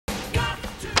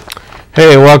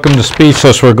Hey, welcome to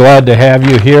Speechless. We're glad to have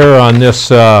you here on this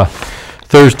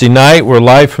Thursday night. We're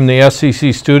live from the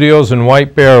SEC studios in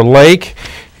White Bear Lake.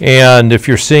 And if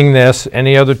you're seeing this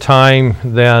any other time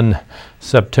than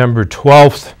September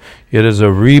 12th, it is a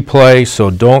replay, so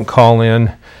don't call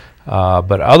in.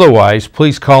 But otherwise,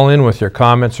 please call in with your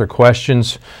comments or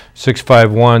questions,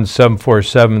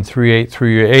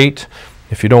 651-747-3838.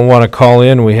 If you don't want to call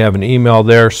in, we have an email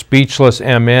there,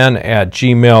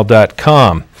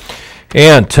 speechlessmn@gmail.com.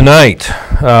 And tonight,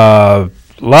 a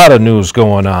lot of news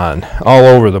going on all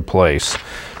over the place.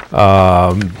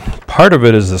 Part of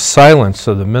it is the silence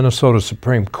of the Minnesota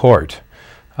Supreme Court,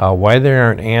 why they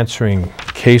aren't answering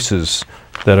cases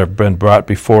that have been brought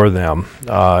before them.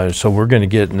 So we're going to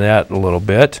get into that a little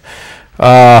bit.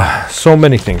 So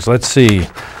many things. Let's see.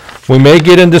 We may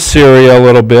get into Syria a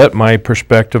little bit, my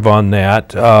perspective on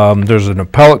that. There's an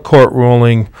appellate court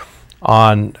ruling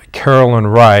on Carolyn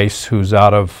Rice, who's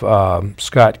out of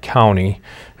Scott County,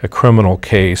 a criminal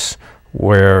case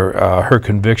where her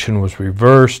conviction was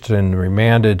reversed and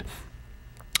remanded.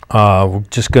 We're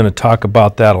just going to talk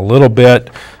about that a little bit.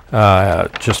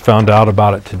 Just found out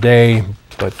about it today,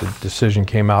 but the decision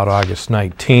came out August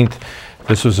 19th.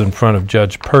 This was in front of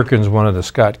Judge Perkins, one of the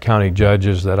Scott County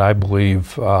judges that I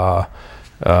believe is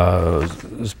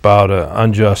about an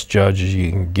unjust judge as you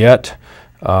can get.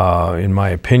 In my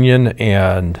opinion,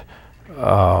 and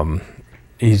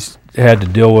he's had to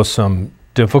deal with some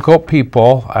difficult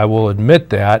people, I will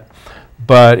admit that,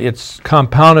 but it's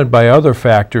compounded by other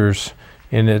factors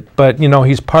in it. But, you know,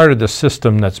 he's part of the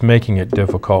system that's making it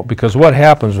difficult, because what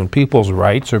happens when people's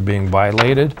rights are being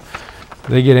violated?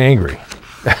 They get angry,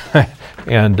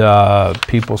 and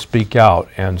people speak out,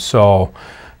 and so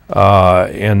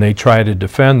and they try to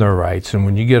defend their rights. And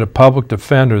when you get a public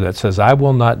defender that says, I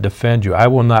will not defend you, I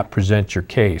will not present your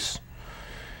case,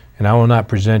 and I will not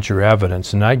present your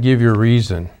evidence, and not give your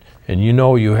reason, and you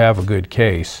know you have a good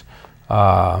case,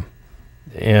 and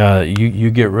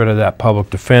you get rid of that public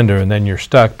defender, and then you're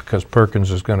stuck because Perkins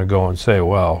is going to go and say,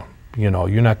 well, you know,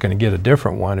 you're not going to get a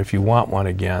different one if you want one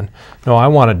again. No, I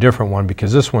want a different one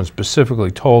because this one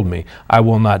specifically told me I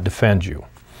will not defend you.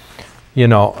 You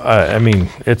know, I mean,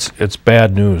 it's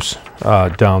bad news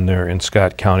down there in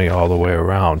Scott County all the way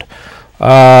around.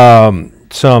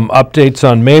 Some updates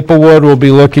on Maplewood we'll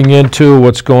be looking into,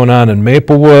 what's going on in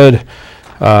Maplewood,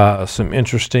 some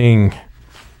interesting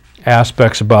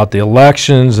aspects about the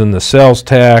elections and the sales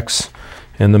tax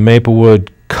and the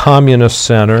Maplewood Communist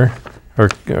Center, or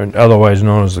otherwise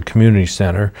known as the Community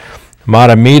Center.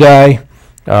 Mahtomedi,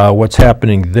 what's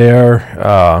happening there,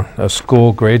 a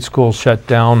school, grade school shut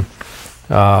down.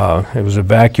 It was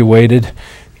evacuated,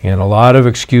 and a lot of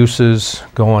excuses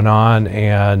going on,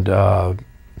 and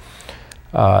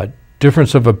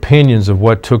difference of opinions of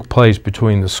what took place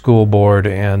between the school board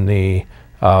and the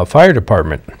fire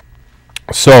department.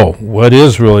 So what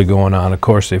is really going on? Of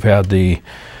course, they've had the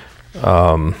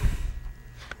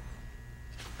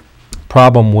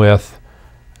problem with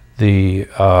the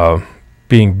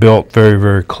being built very,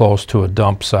 very close to a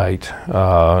dump site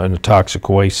and a toxic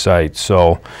waste site.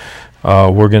 So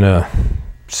we're going to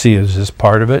see, is this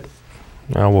part of it?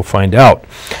 We'll find out.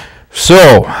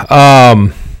 So,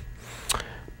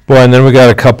 boy, and then we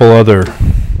got a couple other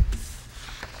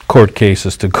court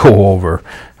cases to go over,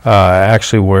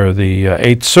 actually where the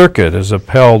 8th Circuit has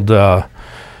upheld a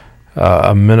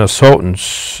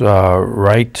Minnesotan's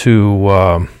right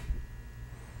to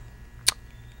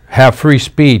have free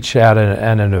speech at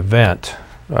an event,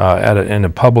 in a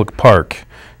public park,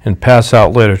 and pass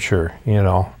out literature, you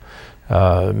know.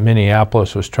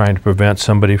 Minneapolis was trying to prevent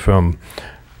somebody from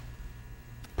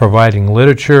providing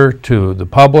literature to the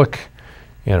public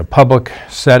in a public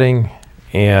setting,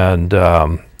 and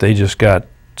they just got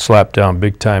slapped down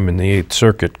big time in the 8th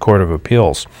Circuit Court of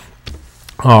Appeals.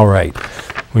 All right,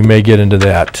 we may get into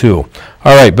that too.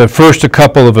 All right, but first a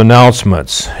couple of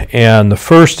announcements. And the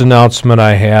first announcement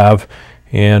I have,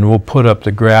 and we'll put up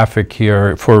the graphic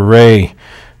here for Ray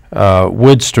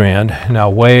Woodstrand.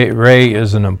 Now, Ray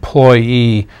is an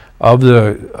employee of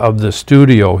the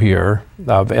studio here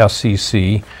of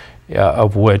SCC,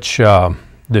 of which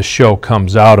this show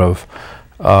comes out of.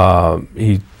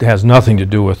 He has nothing to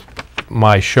do with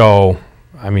my show.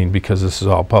 I mean, because this is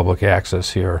all public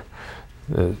access here.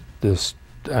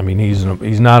 I mean, he's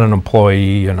not an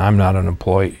employee, and I'm not an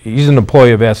employee. He's an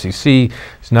employee of SEC.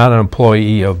 He's not an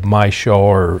employee of my show,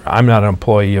 or I'm not an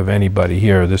employee of anybody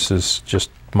here. This is just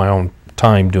my own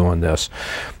time doing this.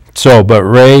 So, but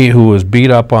Ray, who was beat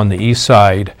up on the east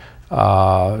side,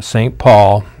 St.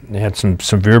 Paul, had some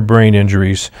severe brain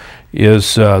injuries,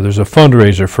 is there's a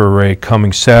fundraiser for Ray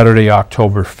coming Saturday,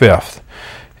 October 5th.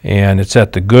 and it's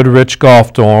at the Goodrich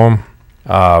Golf Dome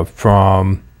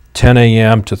from 10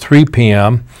 a.m. to 3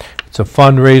 p.m. It's a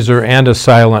fundraiser and a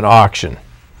silent auction.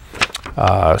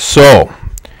 So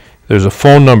there's a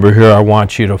phone number here I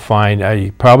want you to find.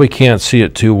 I probably can't see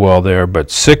it too well there, but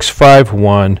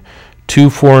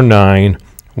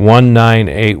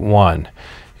 651-249-1981.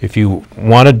 If you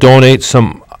want to donate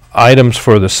some items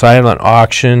for the silent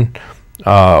auction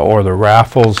or the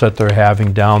raffles that they're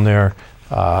having down there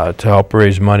to help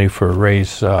raise money for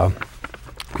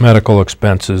medical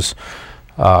expenses,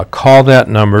 call that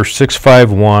number,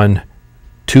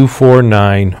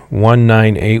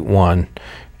 651-249-1981,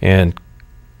 and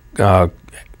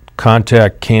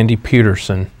contact Candy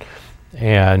Peterson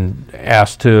and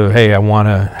ask to, hey, I want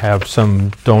to have some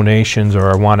donations, or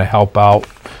I want to help out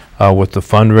with the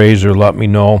fundraiser. Let me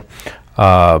know.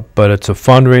 But it's a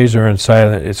fundraiser and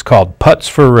silent. It's called Putts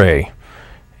for Ray,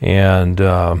 and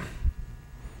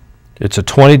it's a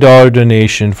 $20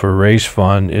 donation for raise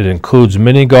fund. It includes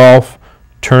mini golf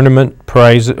tournament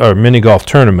prizes, or mini golf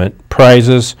tournament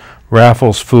prizes,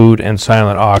 raffles, food, and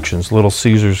silent auctions. Little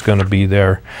Caesar's going to be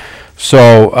there.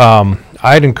 So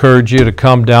I'd encourage you to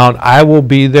come down. I will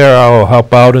be there. I will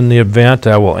help out in the event.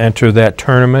 I will enter that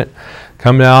tournament.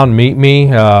 Come down, meet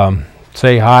me,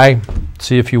 say hi,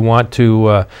 see if you want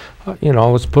to,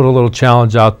 let's put a little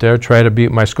challenge out there, try to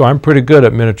beat my score. I'm pretty good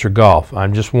at miniature golf.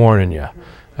 I'm just warning you.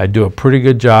 I do a pretty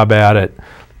good job at it,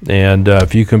 and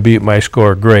if you can beat my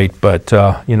score, great. But,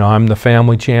 I'm the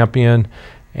family champion,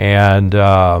 and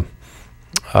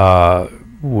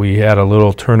we had a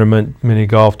little tournament, mini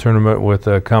golf tournament with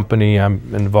a company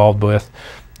I'm involved with,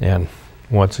 and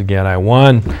once again I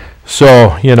won.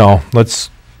 So,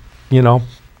 let's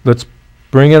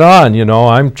bring it on.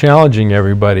 I'm challenging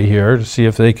everybody here to see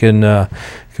if they can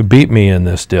beat me in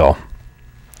this deal.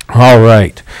 All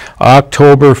right,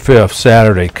 October 5th,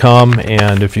 Saturday, come,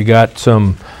 and if you got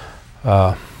some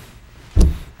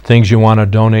things you want to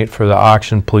donate for the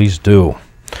auction, please do.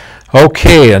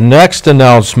 Okay, a next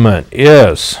announcement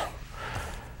is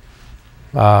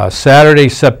Saturday,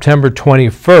 September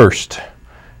 21st.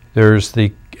 There's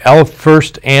the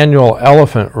first annual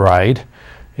elephant ride,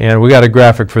 and we got a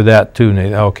graphic for that too,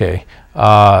 Nate. Okay,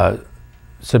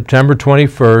 September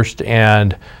 21st,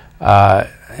 and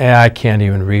I can't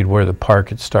even read where the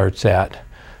park it starts at.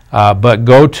 But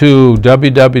go to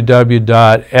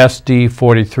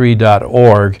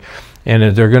www.sd43.org,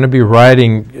 and they're going to be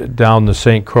riding down the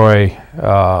St. Croix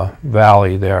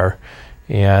Valley there,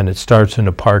 and it starts in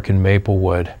the park in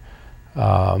Maplewood.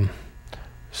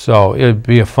 So it'd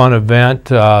be a fun event.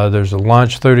 There's a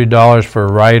lunch, $30 for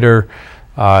a rider.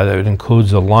 That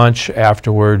includes a lunch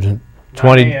afterwards. 9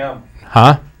 a.m.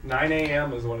 Huh? 9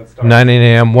 a.m. is when it starts. 9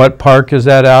 a.m. What park is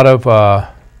that out of? Hold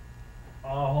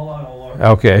on, I'll look.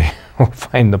 Okay, we'll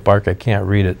find the park. I can't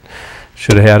read it.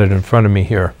 Should have had it in front of me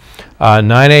here. 9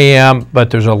 a.m., but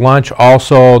there's a lunch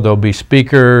also. There'll be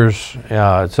speakers.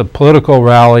 It's a political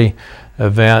rally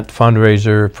event,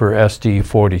 fundraiser for SD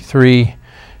 43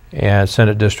 and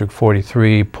Senate District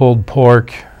 43. Pulled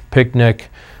pork, picnic.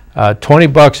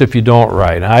 $20 if you don't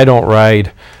ride. I don't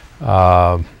ride,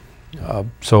 but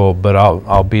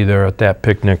I'll be there at that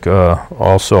picnic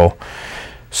also.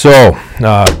 So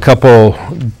a couple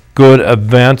good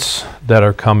events that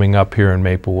are coming up here in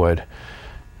Maplewood.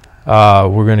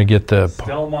 We're going to get the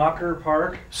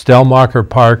Stellmacher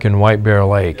Park and White Bear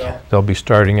Lake. Yeah. They'll be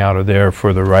starting out of there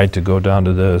for the ride to go down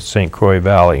to the St. Croix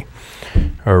Valley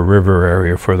or river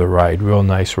area for the ride. Real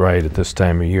nice ride at this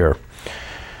time of year.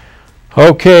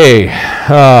 Okay,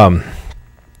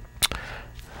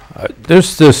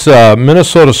 there's this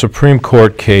Minnesota Supreme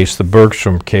Court case, the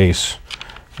Bergstrom case,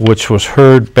 which was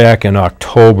heard back in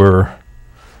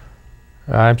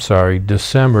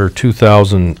December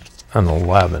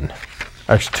 2011.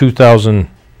 Actually,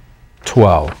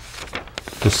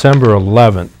 2012. December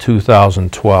 11th,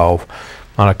 2012,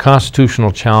 on a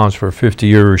constitutional challenge for a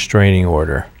 50-year restraining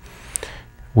order.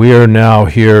 We are now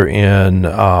here in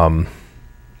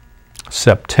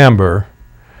September,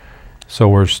 so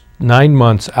we're 9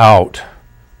 months out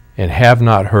and have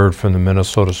not heard from the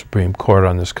Minnesota Supreme Court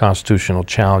on this constitutional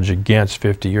challenge against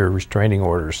 50-year restraining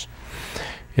orders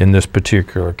in this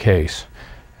particular case.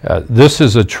 This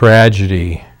is a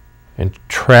tragedy and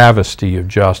travesty of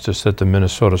justice that the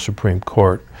Minnesota Supreme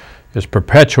Court is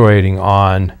perpetuating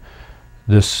on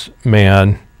this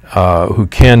man who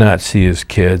cannot see his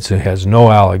kids, who has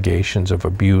no allegations of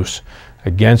abuse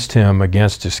against him,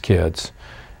 against his kids.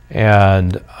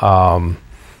 And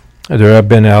there have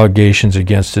been allegations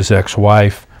against his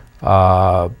ex-wife,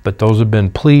 but those have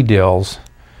been plea deals,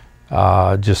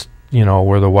 just,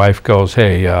 where the wife goes,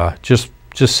 hey, just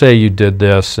just say you did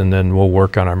this, and then we'll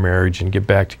work on our marriage and get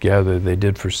back together. They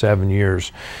did for 7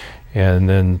 years. And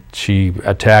then she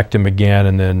attacked him again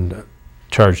and then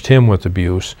charged him with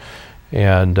abuse.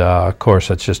 And, of course,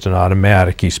 that's just an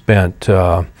automatic. He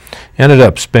ended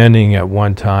up spending at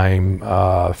one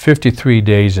time 53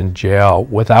 days in jail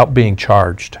without being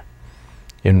charged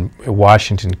in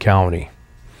Washington County.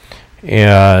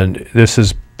 And this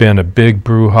has been a big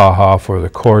brouhaha for the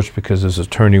courts because his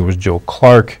attorney was Joe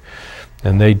Clark,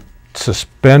 and they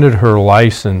suspended her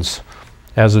license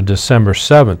as of December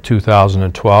 7th,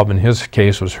 2012, and his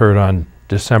case was heard on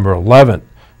December 11th,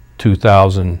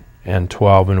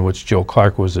 2012, in which Joe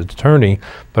Clark was the attorney,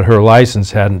 but her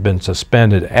license hadn't been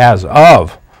suspended as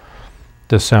of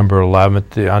December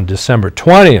 11th. On December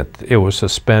 20th, it was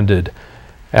suspended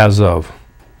as of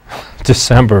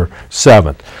December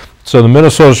 7th. So the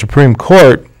Minnesota Supreme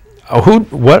Court,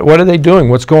 what are they doing?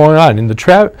 What's going on? And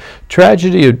the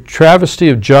travesty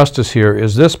of justice here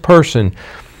is this person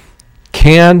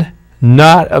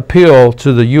cannot appeal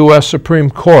to the U.S. Supreme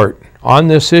Court on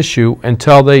this issue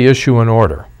until they issue an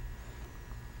order.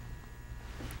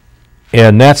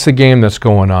 And that's the game that's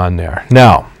going on there.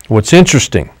 Now, what's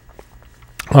interesting,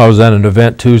 I was at an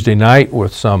event Tuesday night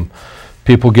with some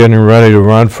people getting ready to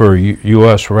run for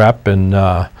U.S. Rep and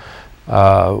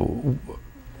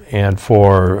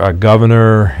for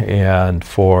governor and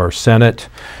for Senate.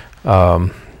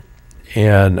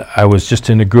 And I was just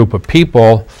in a group of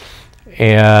people,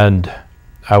 and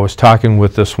I was talking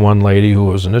with this one lady who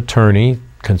was an attorney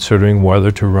considering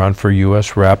whether to run for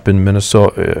U.S. Rep in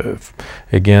Minnesota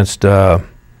against Betty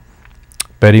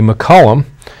McCollum.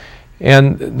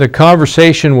 And the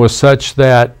conversation was such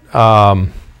that I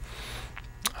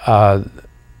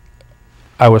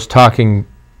was talking,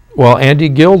 well, Andy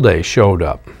Gilday showed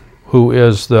up, who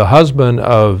is the husband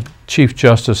of Chief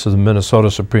Justice of the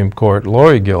Minnesota Supreme Court,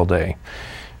 Lori Gilday.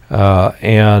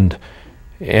 And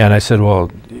I said,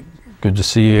 well, good to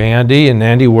see you, Andy. And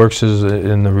Andy works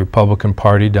in the Republican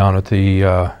Party down at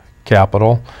the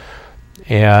Capitol.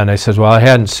 And I said, well, I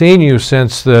hadn't seen you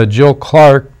since the Jill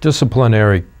Clark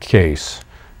disciplinary case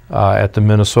at the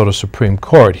Minnesota Supreme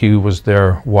Court. He was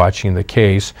there watching the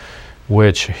case,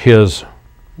 which his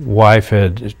wife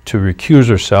had to recuse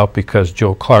herself because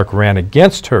Jill Clark ran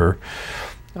against her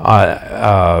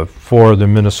for the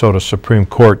Minnesota Supreme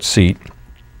Court seat.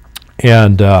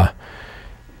 And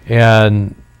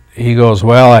he goes,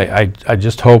 well, I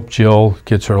just hope Jill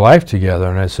gets her life together.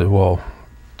 And I said, well,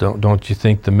 don't you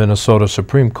think the Minnesota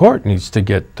Supreme Court needs to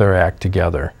get their act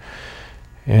together?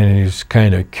 And he's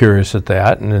kind of curious at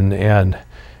that.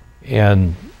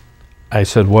 And I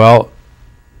said, well,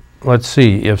 let's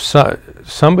see, if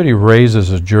somebody raises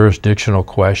a jurisdictional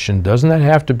question, doesn't that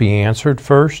have to be answered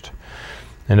first?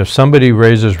 And if somebody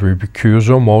raises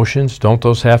recusal motions, don't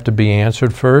those have to be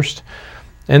answered first?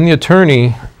 And the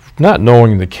attorney, not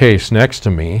knowing the case next to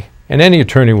me, and any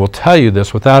attorney will tell you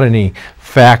this without any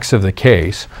facts of the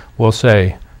case, will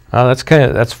say, oh,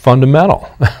 that's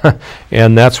fundamental.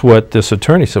 And that's what this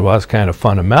attorney said, well, that's kind of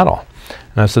fundamental.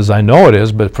 And I says, I know it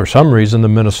is, but for some reason the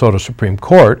Minnesota Supreme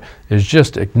Court is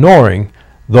just ignoring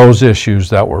those issues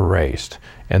that were raised.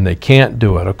 And they can't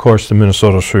do it. Of course, the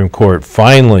Minnesota Supreme Court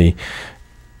finally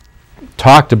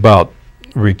talked about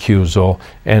recusal,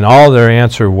 and all their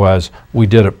answer was, we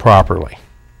did it properly,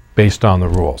 based on the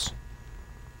rules.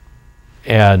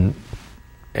 And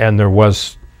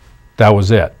that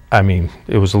was it. I mean,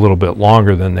 it was a little bit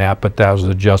longer than that, but that was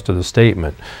the gist of the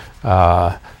statement.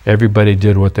 Everybody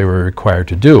did what they were required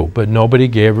to do, but nobody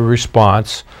gave a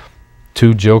response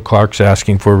to Jill Clark's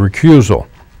asking for recusal.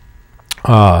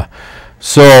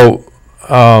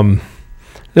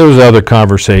 There was other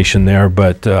conversation there,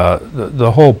 but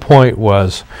the whole point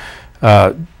was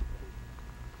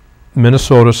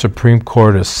Minnesota Supreme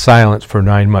Court is silent for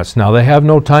 9 months. Now, they have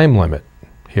no time limit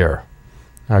here,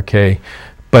 okay,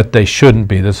 but they shouldn't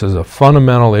be. This is a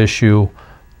fundamental issue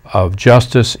of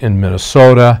justice in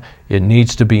Minnesota. It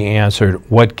needs to be answered.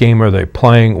 What game are they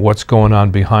playing? What's going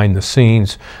on behind the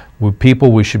scenes? With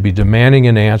people, we should be demanding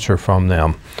an answer from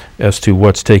them as to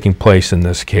what's taking place in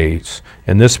this case.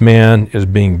 And this man is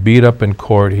being beat up in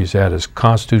court. He's had his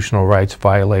constitutional rights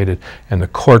violated, and the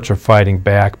courts are fighting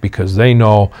back because they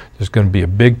know there's going to be a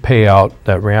big payout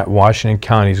that Washington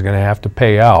County is going to have to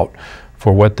pay out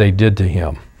for what they did to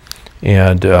him.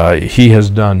 And he has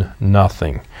done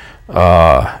nothing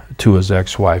to his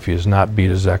ex-wife. He has not beat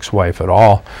his ex-wife at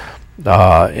all,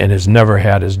 and has never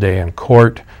had his day in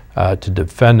court to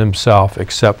defend himself,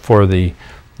 except for the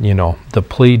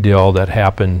plea deal that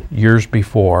happened years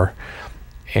before.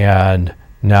 And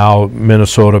now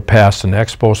Minnesota passed an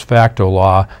ex post facto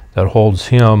law that holds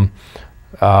him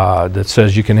that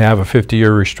says you can have a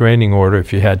 50-year restraining order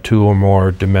if you had 2 or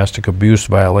more domestic abuse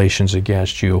violations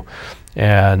against you.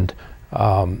 And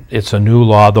it's a new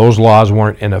law. Those laws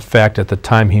weren't in effect at the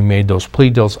time he made those plea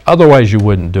deals. Otherwise, you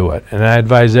wouldn't do it. And I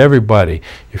advise everybody,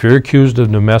 if you're accused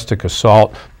of domestic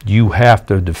assault, you have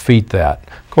to defeat that.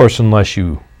 Of course, unless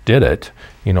you did it,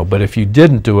 you know, but if you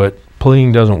didn't do it,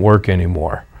 pleading doesn't work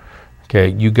anymore. Okay,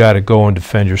 you got to go and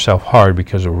defend yourself hard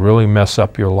because it'll really mess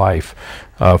up your life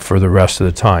for the rest of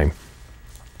the time.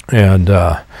 And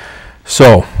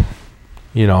so,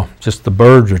 you know, just the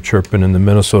birds are chirping in the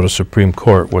Minnesota Supreme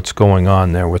Court. What's going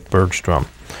on there with Bergstrom?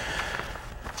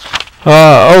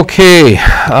 Okay,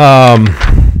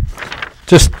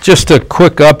 just a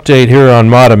quick update here on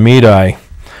Mahtomedi.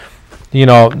 You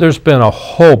know, there's been a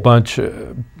whole bunch,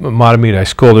 Mahtomedi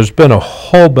School, there's been a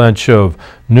whole bunch of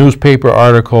newspaper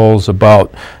articles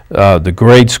about the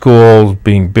grade school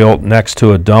being built next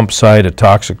to a dump site,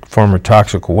 a former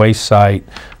toxic waste site.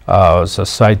 It's a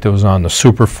site that was on the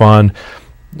Superfund.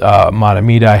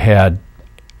 Mahtomedi had,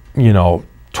 you know,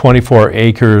 24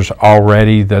 acres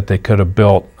already that they could have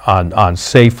built on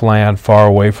safe land far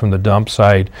away from the dump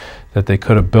site that they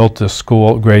could have built this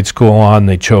school, grade school on.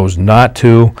 They chose not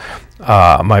to.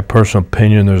 My personal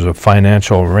opinion, there's a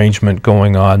financial arrangement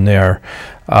going on there.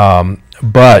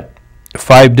 But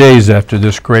 5 days after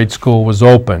this grade school was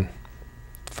open,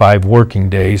 5 working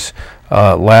days,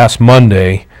 last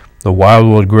Monday, the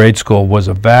Wildwood Grade School was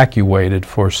evacuated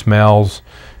for smells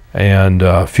and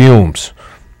fumes.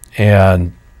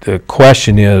 And the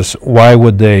question is, why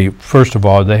would they, first of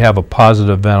all, they have a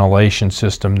positive ventilation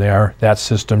system there. That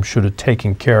system should have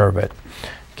taken care of it.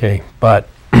 Okay, but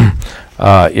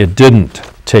it didn't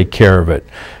take care of it.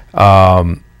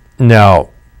 Now,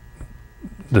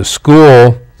 the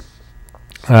school,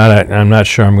 I'm not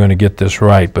sure I'm going to get this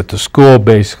right, but the school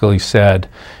basically said,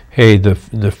 hey,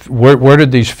 where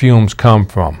did these fumes come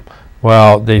from?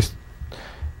 Well, they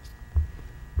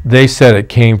said it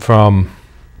came from,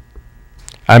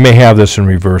 I may have this in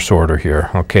reverse order here.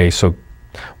 Okay, so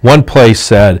one place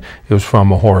said it was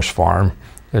from a horse farm.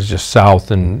 It's just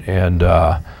south and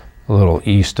a little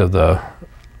east of the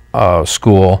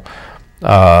school.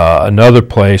 Another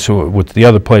place, the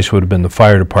other place would have been the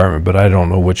fire department, but I don't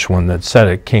know which one that said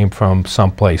it came from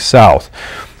someplace south.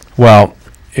 Well,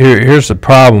 here's the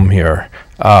problem here.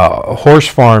 Horse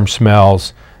farm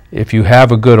smells, if you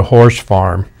have a good horse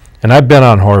farm, and I've been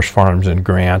on horse farms in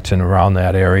Grant and around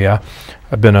that area.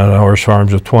 I've been on horse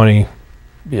farms with 20,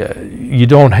 yeah, you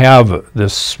don't have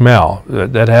this smell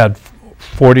that had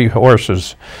 40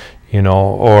 horses, you know,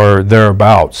 or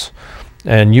thereabouts.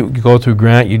 And you go through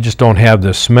Grant, you just don't have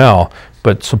this smell.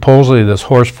 But supposedly this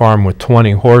horse farm with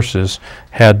 20 horses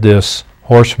had this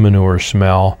horse manure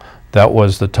smell that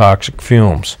was the toxic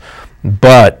fumes.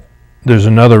 But there's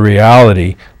another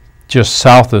reality. Just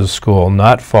south of the school,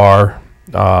 not far,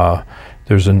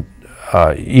 there's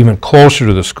even closer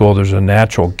to the school, there's a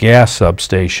natural gas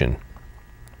substation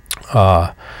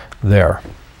there.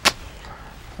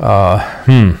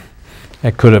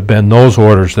 It could have been those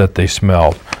orders that they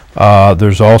smelled.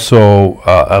 There's also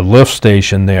a lift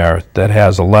station there that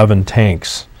has 11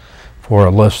 tanks for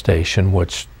a lift station,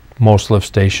 which most lift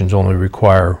stations only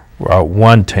require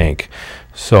 1 tank.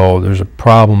 So there's a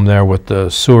problem there with the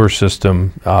sewer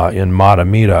system in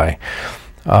Mahtomedi.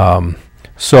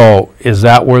 So is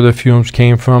that where the fumes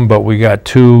came from? But we got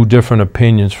 2 different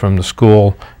opinions from the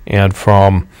school and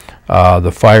from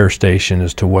the fire station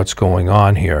as to what's going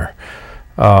on here.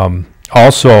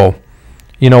 Also,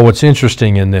 you know, what's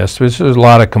interesting in this, there's a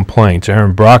lot of complaints.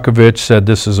 Aaron Brockovich said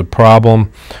this is a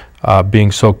problem,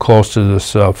 being so close to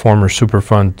this former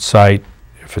Superfund site,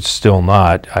 if it's still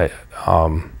not.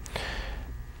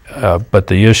 But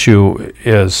the issue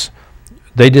is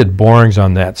they did borings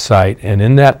on that site, and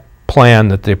in that plan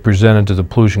that they presented to the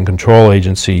Pollution Control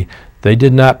Agency, they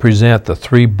did not present the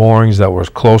 3 borings that were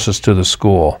closest to the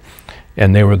school,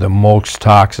 and they were the most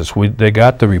toxic. They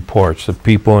got the reports. The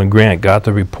people in Grant got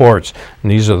the reports,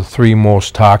 and these are the 3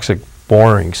 most toxic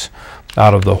borings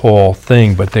out of the whole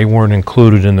thing, but they weren't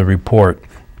included in the report.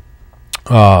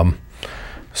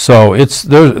 So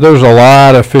there's a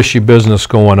lot of fishy business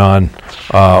going on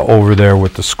over there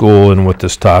with the school and with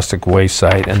this toxic waste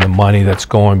site and the money that's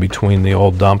going between the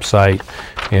old dump site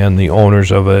and the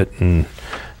owners of it, and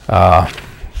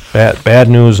bad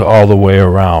news all the way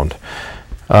around.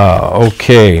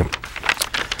 Okay,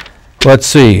 let's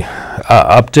see.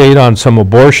 Update on some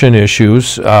abortion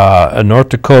issues. A North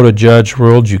Dakota judge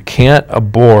ruled you can't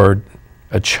abort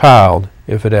a child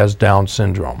if it has Down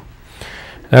syndrome.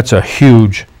 That's a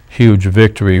huge, huge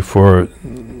victory for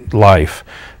life.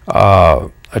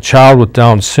 A child with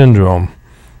Down syndrome,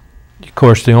 you of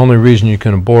course, the only reason you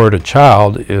can abort a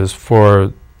child is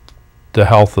for the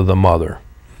health of the mother.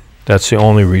 That's the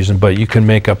only reason, but you can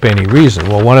make up any reason.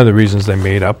 Well, one of the reasons they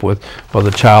made up with, well, the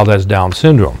child has Down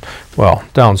syndrome. Well,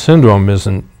 Down syndrome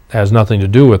has nothing to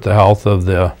do with the health of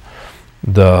the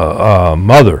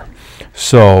mother.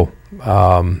 So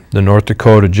the North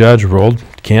Dakota judge ruled,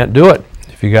 can't do it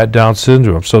if you got Down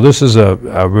syndrome. So this is a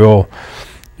real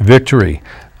victory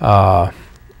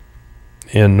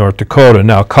in North Dakota.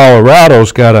 Now,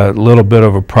 Colorado's got a little bit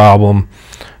of a problem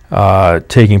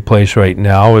taking place right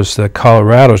now, is that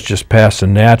Colorado's just passed a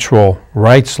natural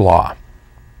rights law.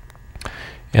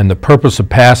 And the purpose of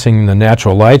passing the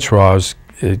natural rights law is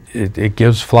it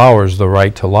gives flowers the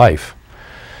right to life.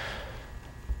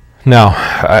 Now,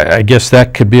 I guess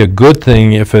that could be a good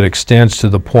thing if it extends to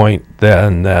the point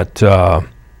then that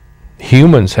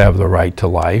humans have the right to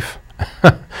life,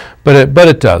 but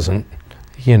it doesn't.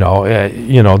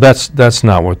 That's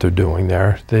not what they're doing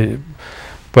there.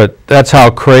 But that's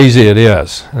how crazy it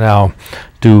is. Now,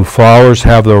 do flowers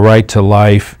have the right to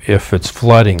life if it's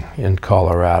flooding in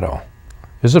Colorado?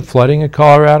 Is it flooding in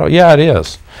Colorado? Yeah, it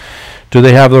is. Do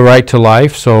they have the right to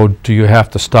life? So do you have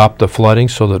to stop the flooding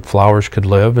so that flowers could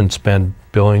live and spend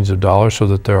billions of dollars so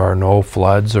that there are no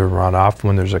floods or runoff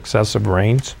when there's excessive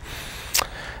rains?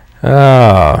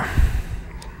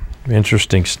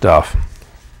 Interesting stuff.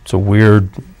 It's a weird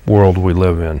world we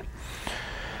live in.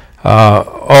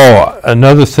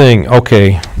 Another thing,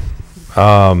 okay.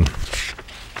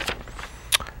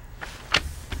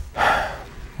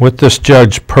 With this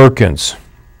Judge Perkins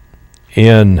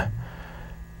in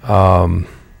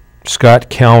Scott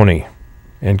County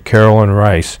and Carolyn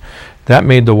Rice, that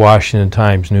made the Washington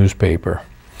Times newspaper.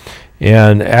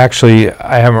 And actually,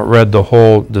 I haven't read the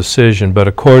whole decision, but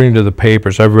according to the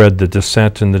papers, I've read the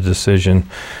dissent in the decision,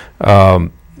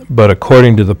 but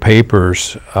according to the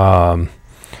papers,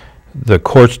 the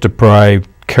courts deprived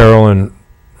Carolyn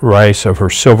Rice of her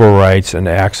civil rights and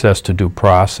access to due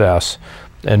process,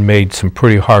 and made some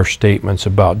pretty harsh statements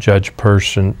about Judge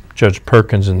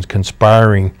Perkins and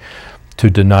conspiring to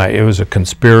deny. It was a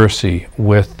conspiracy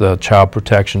with the Child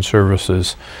Protection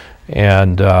Services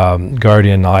and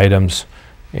Guardian Items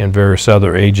and various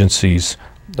other agencies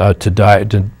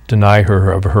to deny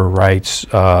her of her rights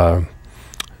to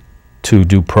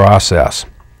due process.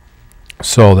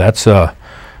 So that's a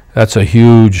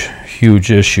huge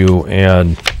issue,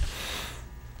 and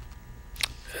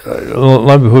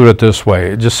let me put it this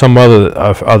way, just some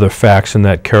other facts in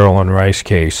that Carolyn Rice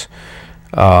case.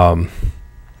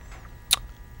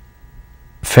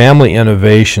 Family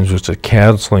Innovations, which is a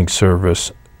counseling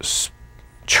service,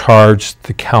 charged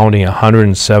the county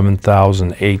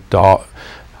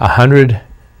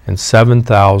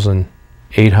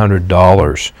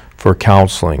 $107,800 for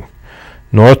counseling.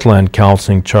 Northland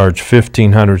Counseling charged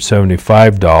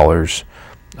 $1,575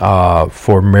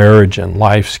 for marriage and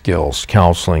life skills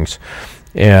counselings,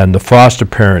 and the foster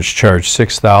parents charged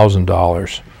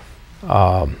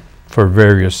 $6,000 for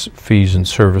various fees and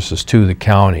services to the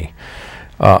county.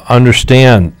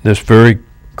 Understand this very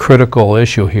critical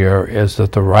issue here is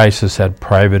that the Rices had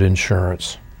private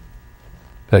insurance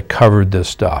that covered this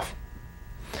stuff.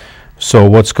 So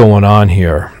what's going on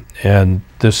here? And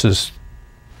this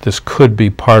could be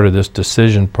part of this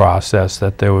decision process,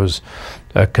 that there was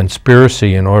a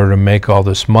conspiracy in order to make all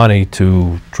this money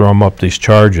to drum up these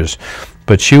charges.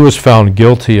 But she was found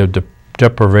guilty of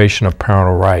deprivation of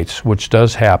parental rights, which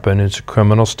does happen. It's a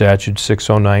criminal statute,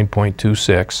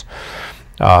 609.26.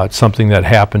 It's something that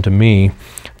happened to me.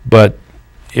 But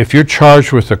if you're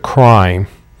charged with a crime,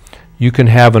 you can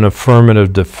have an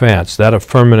affirmative defense. That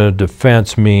affirmative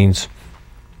defense means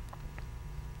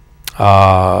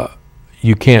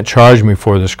you can't charge me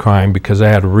for this crime because I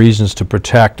had reasons to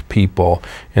protect people.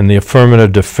 And the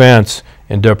affirmative defense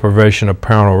in deprivation of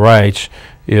parental rights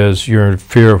is you're in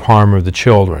fear of harm of the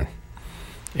children.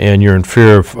 And you're in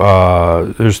fear of,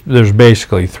 there's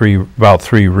basically about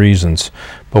three reasons.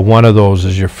 But one of those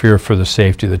is your fear for the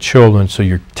safety of the children, so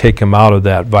you take them out of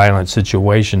that violent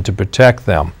situation to protect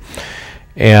them.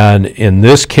 And in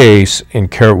this case,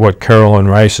 what Carolyn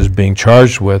Rice is being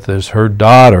charged with is her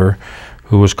daughter,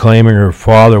 who was claiming her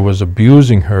father was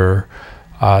abusing her,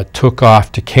 took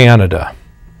off to Canada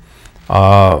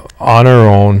on her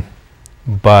own,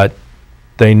 but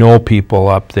they know people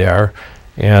up there,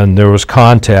 and there was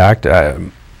contact.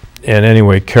 And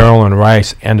anyway, Carolyn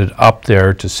Rice ended up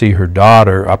there to see her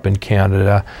daughter up in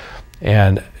Canada,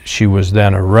 and she was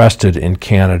then arrested in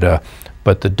Canada.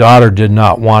 But the daughter did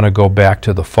not want to go back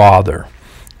to the father.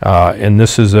 And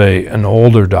this is an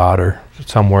older daughter,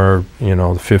 somewhere, the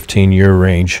 15-year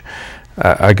range.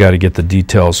 I got to get the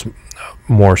details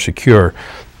more secure.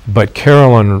 but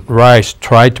Carolyn Rice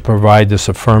tried to provide this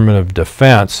affirmative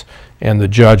defense, and the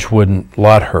judge wouldn't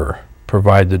let her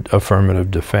provide the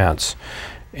affirmative defense.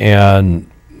 And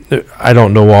I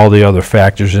don't know all the other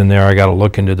factors in there. I got to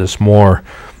look into this more.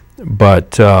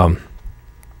 But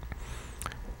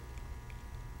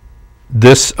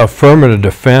this affirmative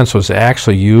defense was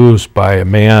actually used by a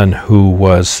man who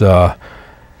was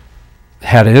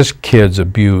had his kids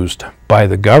abused by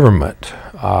the government,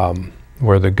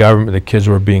 where the kids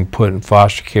were being put in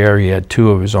foster care. He had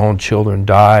 2 of his own children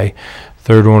die.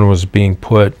 Third one was being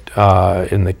put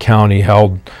in the county,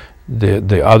 held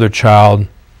the other child,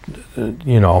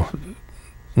 you know,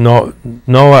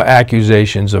 no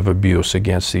accusations of abuse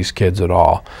against these kids at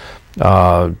all.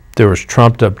 There was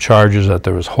trumped up charges that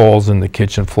there was holes in the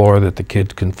kitchen floor that the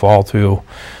kids can fall through.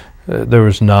 There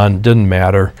was none, didn't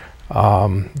matter.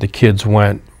 The kids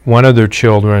went, one of their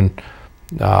children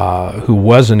who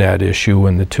wasn't at issue,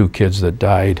 and the 2 kids that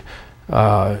died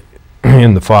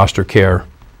in the foster care,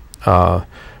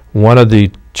 one of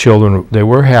the children they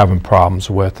were having problems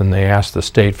with, and they asked the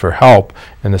state for help,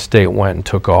 and the state went and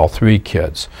took all 3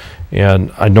 kids.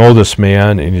 And I know this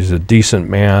man, and he's a decent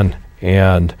man,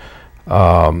 and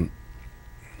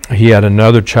he had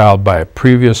another child by a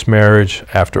previous marriage.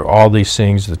 After all these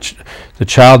things, the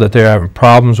child that they're having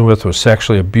problems with was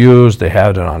sexually abused. They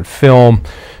had it on film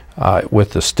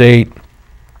with the state.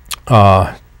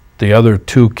 The other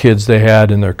 2 kids they had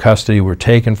in their custody were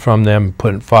taken from them,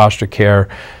 put in foster care.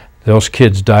 Those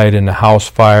kids died in a house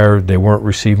fire. They weren't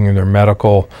receiving their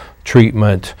medical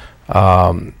treatment.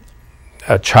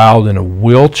 A child in a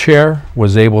wheelchair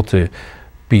was able to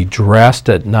be dressed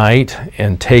at night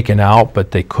and taken out,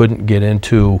 but they couldn't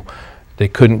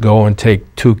go and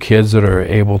take 2 kids that are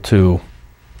able to,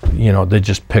 you know, they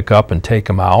just pick up and take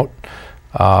them out.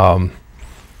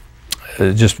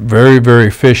 Just very,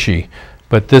 very fishy.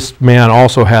 But this man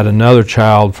also had another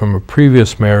child from a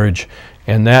previous marriage,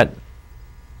 and that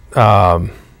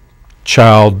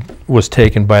child was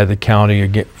taken by the county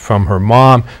again from her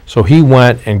mom. So he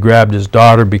went and grabbed his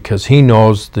daughter because he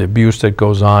knows the abuse that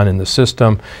goes on in the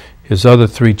system. His other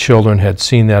 3 children had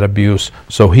seen that abuse.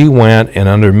 So he went, and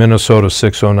under Minnesota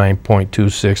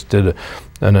 609.26 did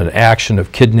an action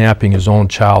of kidnapping his own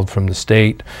child from the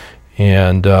state,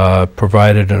 and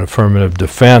provided an affirmative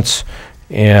defense.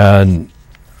 And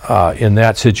in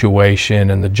that situation,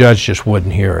 and the judge just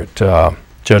wouldn't hear it.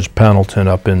 Judge Pendleton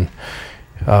up in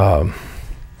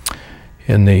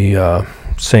the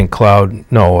St. Cloud,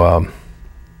 no,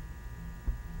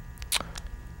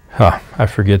 I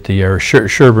forget the area,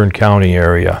 Sherburne County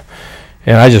area.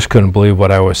 And I just couldn't believe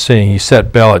what I was seeing. He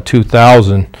set bail at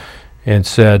 $2,000 and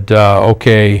said,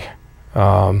 okay,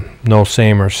 no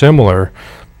same or similar.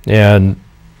 And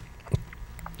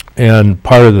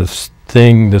part of this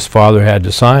thing this father had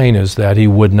to sign is that he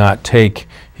would not take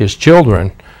his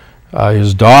children,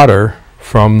 his daughter,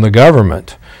 from the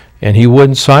government, and he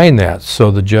wouldn't sign that.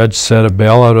 So the judge set a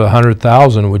bail out of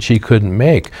 $100,000, which he couldn't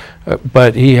make.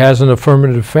 But he has an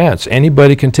affirmative defense.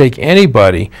 Anybody can take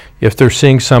anybody if they're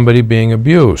seeing somebody being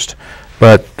abused.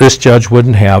 But this judge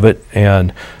wouldn't have it,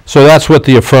 and so that's what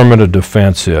the affirmative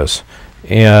defense is.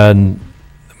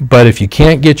 But if you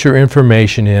can't get your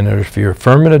information in, or if your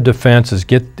affirmative defense is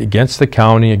against the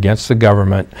county, against the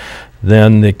government,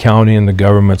 then the county and the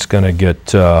government's going to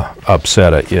get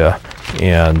upset at you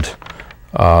and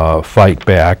fight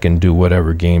back and do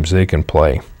whatever games they can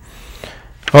play.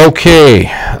 Okay.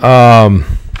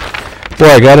 Boy,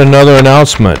 I got another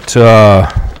announcement. The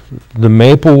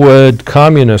Maplewood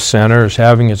Communist Center is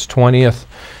having its 20th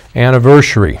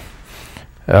anniversary,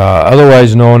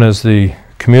 otherwise known as the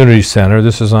Community Center.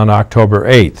 This is on October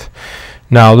 8th.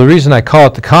 Now, the reason I call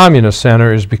it the Communist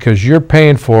Center is because you're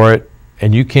paying for it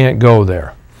and you can't go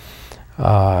there.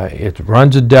 It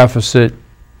runs a deficit,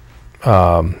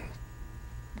 and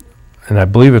I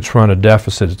believe it's run a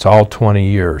deficit. It's all 20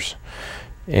 years.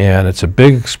 And it's a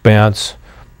big expense,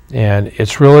 and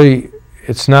it's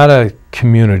not a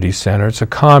community center, it's a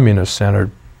communist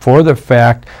center, for the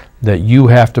fact that you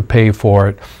have to pay for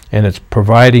it, and it's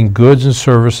providing goods and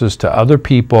services to other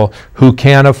people who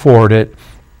can't afford it.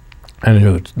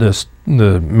 And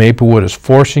the Maplewood is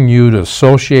forcing you to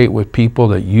associate with people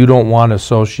that you don't want to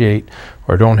associate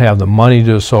or don't have the money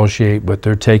to associate, but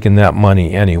they're taking that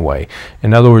money anyway.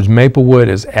 In other words, Maplewood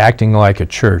is acting like a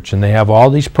church, and they have all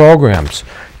these programs,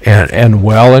 and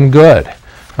well and good,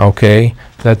 okay,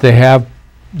 that they have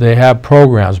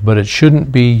programs, but it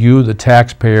shouldn't be you, the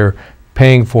taxpayer,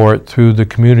 paying for it through the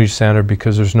community center,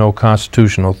 because there's no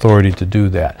constitutional authority to do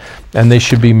that, and they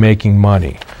should be making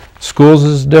money. Schools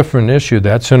is a different issue.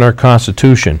 That's in our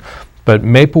Constitution. But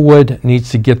Maplewood needs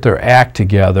to get their act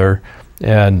together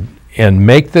and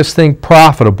make this thing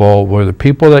profitable where the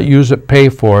people that use it pay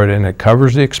for it and it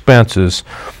covers the expenses,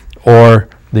 or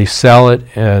they sell it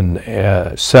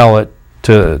and sell it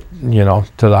to, you know,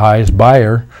 to the highest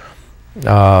buyer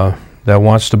that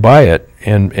wants to buy it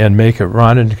and make it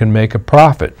run and can make a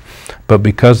profit. But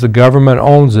because the government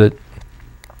owns it,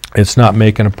 it's not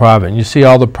making a profit. And you see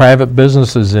all the private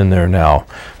businesses in there now,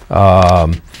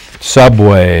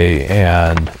 Subway,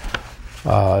 and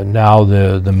now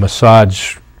the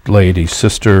massage lady,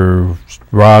 Sister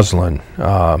Roslyn,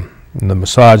 the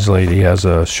massage lady has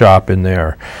a shop in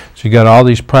there. So you got all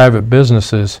these private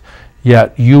businesses,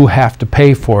 yet you have to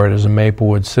pay for it as a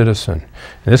Maplewood citizen.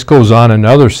 And this goes on in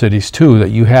other cities too, that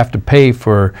you have to pay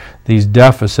for these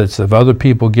deficits of other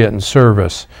people getting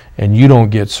service and you don't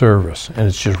get service. And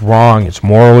it's just wrong. It's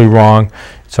morally wrong.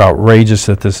 It's outrageous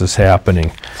that this is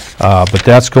happening. But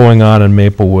that's going on in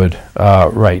Maplewood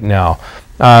right now.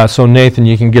 So Nathan,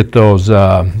 you can get those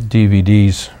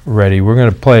DVDs ready. We're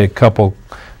going to play a couple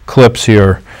clips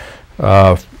here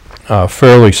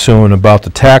fairly soon about the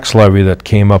tax levy that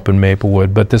came up in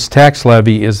Maplewood, but this tax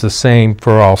levy is the same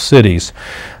for all cities.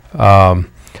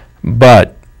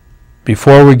 But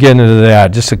before we get into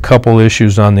that, just a couple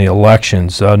issues on the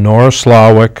elections. Nora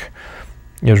Slawick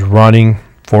is running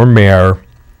for mayor,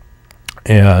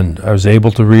 and I was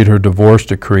able to read her divorce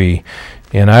decree,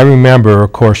 and I remember,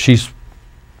 of course, she's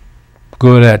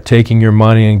good at taking your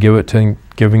money and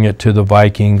giving it to the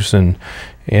Vikings, and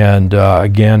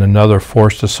again, another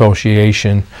forced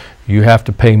association. You have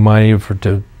to pay money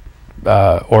to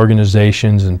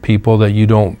organizations and people that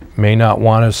you may not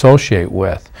want to associate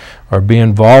with or be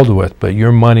involved with, but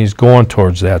your money's going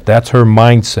towards that. That's her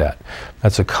mindset.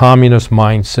 That's a communist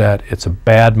mindset. It's a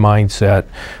bad mindset.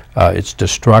 It's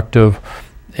destructive,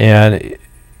 and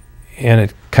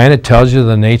it kind of tells you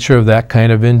the nature of that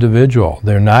kind of individual.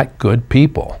 They're not good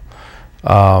people.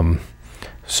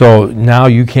 So now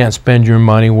you can't spend your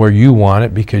money where you want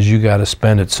it because you got to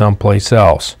spend it someplace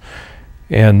else.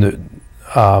 And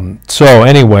so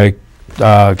anyway,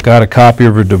 got a copy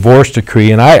of her divorce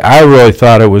decree, and I really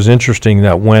thought it was interesting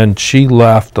that when she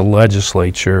left the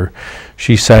legislature,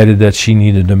 she cited that she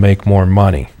needed to make more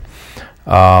money.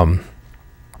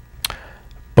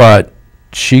 But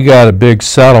she got a big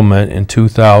settlement in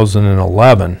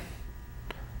 2011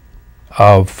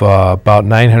 of about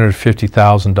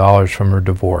 $950,000 from her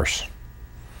divorce.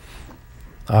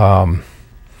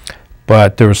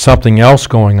 But there was something else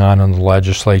going on in the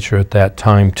legislature at that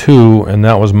time too, and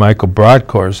that was Michael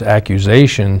Broadcourt's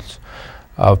accusations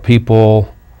of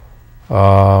people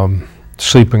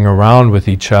sleeping around with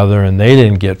each other, and they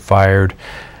didn't get fired.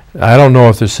 I don't know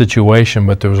if the situation,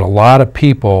 but there was a lot of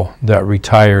people that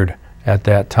retired at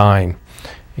that time,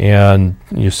 and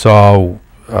you saw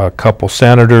a couple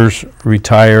senators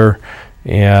retire,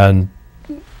 and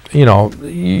you know,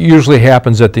 usually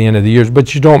happens at the end of the years,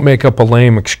 but you don't make up a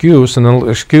lame excuse, and an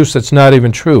excuse that's not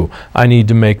even true. I need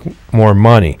to make more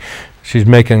money. She's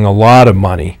making a lot of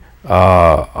money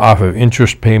off of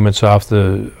interest payments off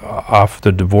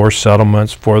the divorce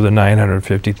settlements for the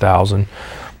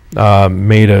 $950,000.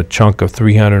 Made a chunk of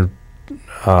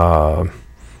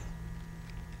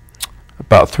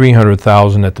about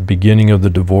 $300,000 at the beginning of the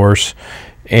divorce,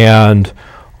 and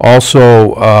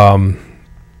also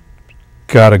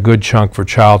got a good chunk for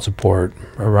child support,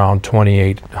 around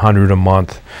 $2,800 a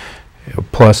month,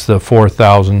 plus the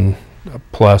 $4,000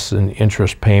 plus in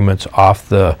interest payments off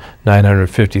the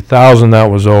 $950,000 that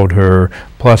was owed her,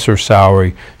 plus her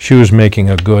salary. She was making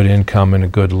a good income and a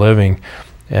good living,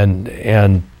 and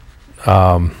it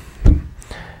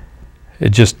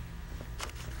just,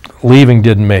 leaving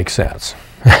didn't make sense.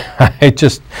 That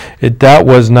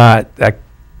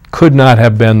could not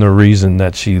have been the reason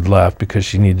that she left, because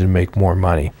she needed to make more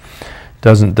money.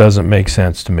 Doesn't make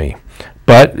sense to me.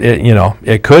 But you know,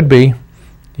 it could be,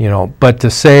 you know. But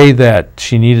to say that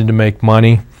she needed to make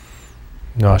money,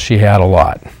 no, she had a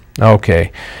lot.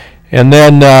 Okay, and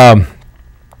then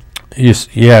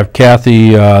you have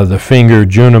Kathy the Finger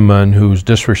Juneman, who's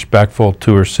disrespectful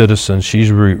to her citizens. She's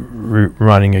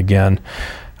running again,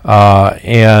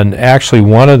 and actually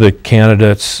one of the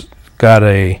candidates got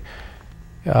a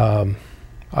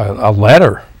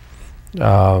letter.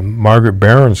 Margaret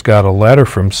Barron's got a letter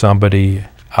from somebody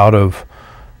out of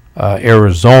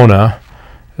Arizona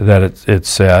that it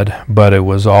said, but it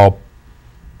was all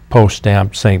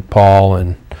post-stamped St. Paul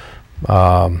and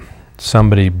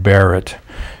somebody Barrett,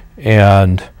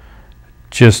 and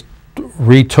just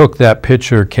retook that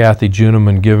picture, Kathy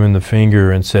Juneman giving the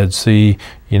finger, and said, see,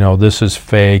 you know, this is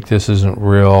fake, this isn't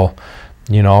real.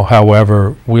 You know,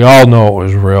 however, we all know it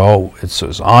was real. It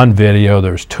was on video.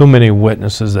 There's too many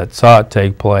witnesses that saw it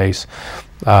take place.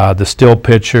 The still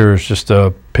picture is just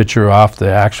a picture off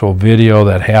the actual video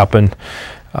that happened.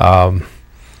 But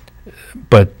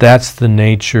that's the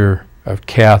nature of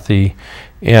Kathy.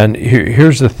 And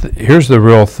here's the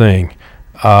real thing.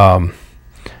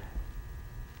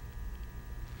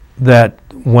 That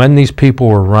when these people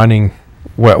were running,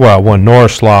 well, when Nora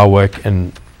Slawick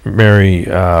and Mary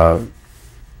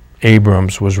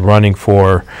Abrams was running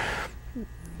for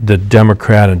the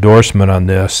Democrat endorsement on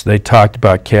this, they talked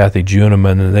about Kathy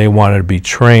Juniman, and they wanted to be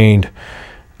trained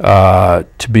to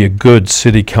be a good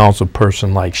city council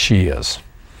person like she is.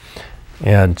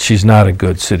 And she's not a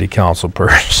good city council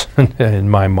person in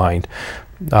my mind,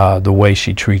 the way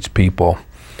she treats people.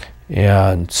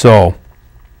 And so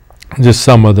just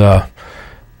some of the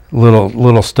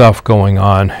little stuff going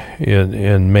on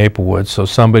in Maplewood. So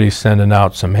somebody's sending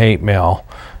out some hate mail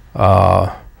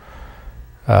to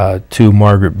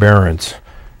Margaret Behrens.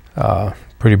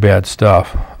 Pretty bad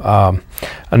stuff.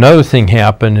 Another thing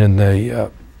happened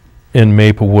in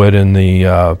Maplewood in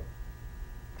the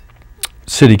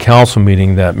city council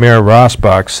meeting, that Mayor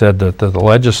Rosbach said that the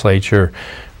legislature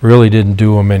really didn't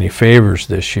do him any favors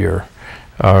this year,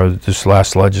 this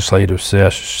last legislative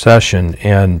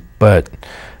session. But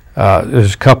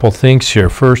there's a couple things here.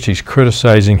 First, he's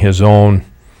criticizing his own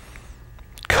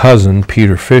cousin,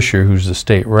 Peter Fisher, who's the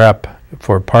state rep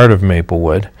for part of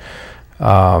Maplewood.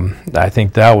 I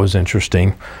think that was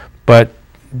interesting. But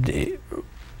did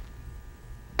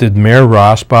Mayor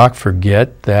Rosbach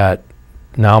forget that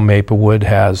now Maplewood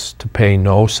has to pay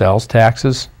no sales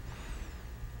taxes?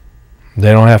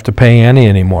 They don't have to pay any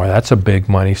anymore. That's a big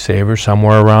money saver,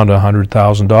 somewhere around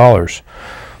 $100,000.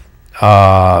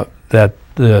 That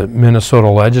the Minnesota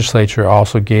legislature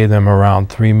also gave them around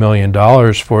 $3 million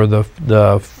for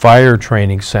the fire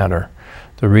training center,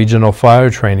 the regional fire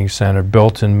training center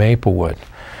built in Maplewood.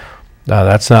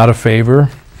 That's not a favor.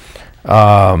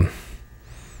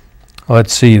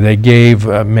 Let's see, they gave,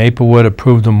 Maplewood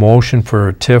approved a motion for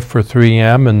a TIF for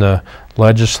 3M, and the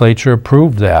legislature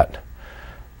approved that.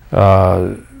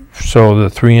 So the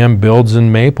 3M builds in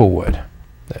Maplewood.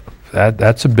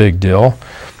 That's a big deal.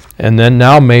 And then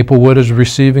now Maplewood is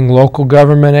receiving local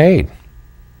government aid.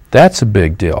 That's a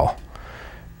big deal.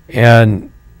 And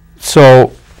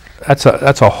so that's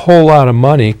a whole lot of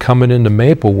money coming into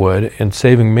Maplewood and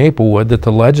saving Maplewood that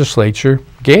the legislature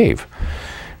gave.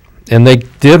 And they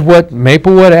did what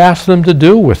Maplewood asked them to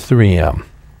do with 3M.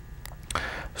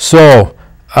 So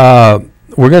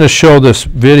we're going to show this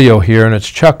video here, and it's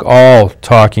Chuck All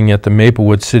talking at the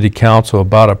Maplewood City Council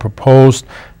about a proposed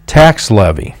tax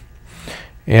levy.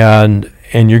 And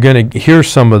you're going to hear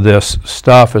some of this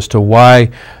stuff as to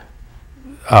why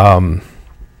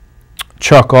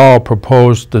Chuck All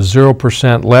proposed the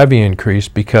 0% levy increase,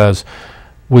 because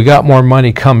we got more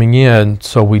money coming in,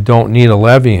 so we don't need a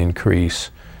levy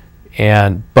increase.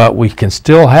 But we can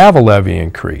still have a levy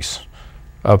increase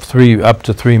of up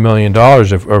to $3 million,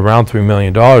 around $3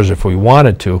 million if we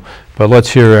wanted to. But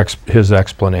let's hear his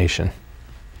explanation.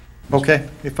 Okay,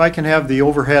 if I can have the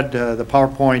overhead, the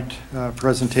PowerPoint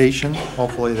presentation.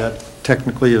 Hopefully that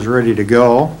technically is ready to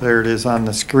go. There it is on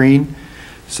the screen.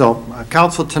 So,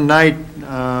 Council, tonight,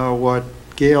 what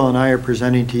Gail and I are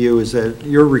presenting to you is that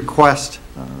your request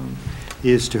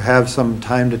is to have some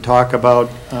time to talk about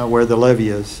where the levy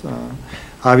is.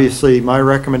 Obviously, my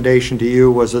recommendation to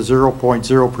you was a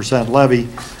 0.0% levy,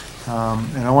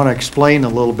 and I want to explain a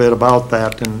little bit about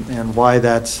that and why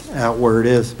that's at where it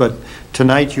is. But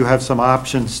tonight you have some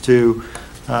options to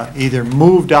either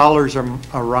move dollars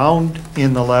around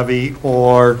in the levy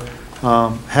or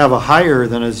have a higher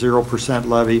than a 0%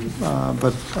 levy.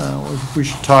 But we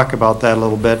should talk about that a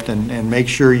little bit and make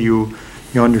sure you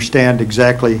understand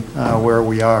exactly where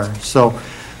we are. So,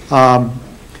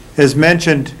 as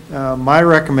mentioned, my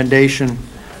recommendation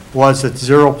was at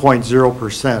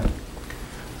 0.0%.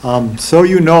 So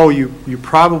you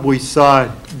probably saw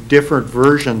different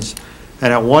versions,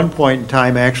 and at one point in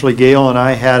time, actually, Gail and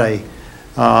I had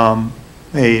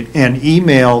an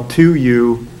email to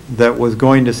you that was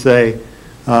going to say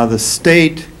the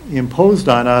state imposed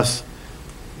on us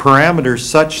parameters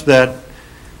such that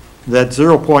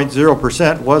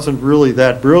 0.0% wasn't really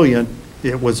that brilliant.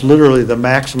 It was literally the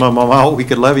maximum amount we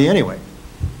could levy anyway.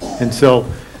 And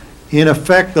so, in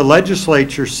effect, the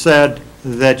legislature said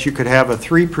that you could have a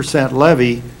 3%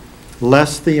 levy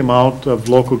less the amount of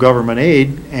local government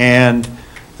aid and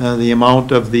the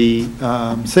amount of the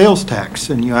sales tax,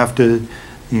 and you have to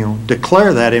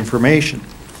declare that information.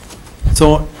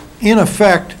 So in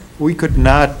effect, we could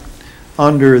not,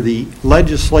 under the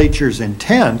legislature's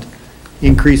intent,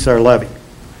 increase our levy.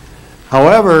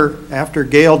 However, after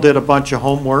Gail did a bunch of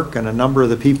homework and a number of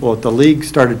the people at the league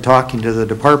started talking to the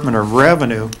Department of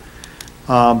Revenue,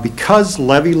 because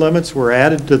levy limits were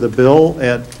added to the bill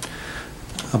at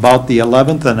about the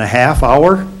 11th and a half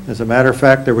hour. As a matter of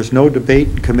fact, there was no debate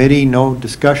in committee, no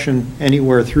discussion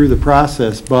anywhere through the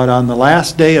process, but on the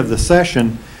last day of the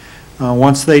session,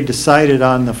 once they decided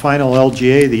on the final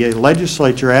LGA, the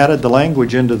legislature added the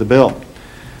language into the bill.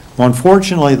 Well,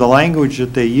 unfortunately, the language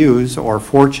that they use, or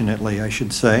fortunately, I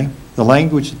should say, the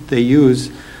language that they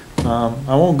use, I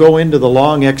won't go into the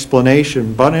long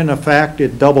explanation, but in effect,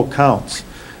 it double counts.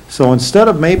 So instead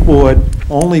of Maplewood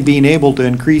only being able to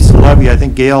increase the levy, I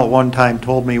think Gail at one time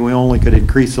told me we only could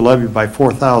increase the levy by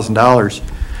 $4,000.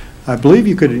 I believe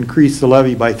you could increase the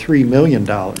levy by $3 million,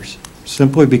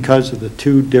 simply because of the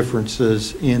two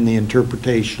differences in the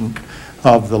interpretation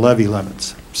of the levy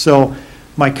limits. So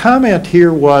my comment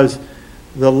here was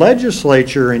the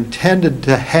legislature intended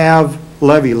to have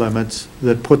levy limits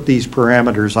that put these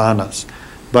parameters on us.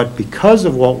 But because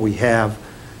of what we have,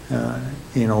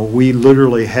 you know, we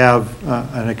literally have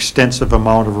an extensive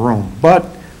amount of room. But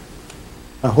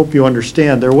I hope you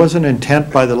understand there was an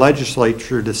intent by the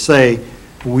legislature to say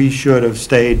we should have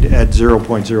stayed at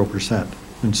 0.0%.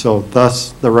 And so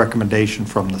thus the recommendation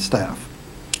from the staff.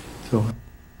 So.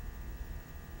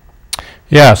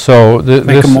 Yeah, so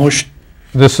Make a motion.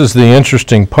 this is the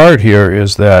interesting part here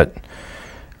is that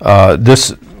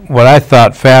what I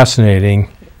thought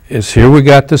fascinating is here we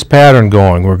got this pattern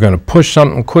going. We're going to push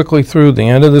something quickly through the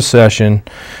end of the session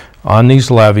on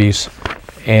these levies,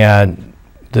 and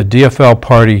the DFL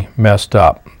party messed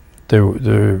up. They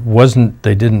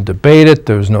didn't debate it.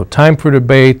 There was no time for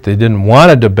debate. They didn't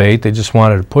want to debate. They just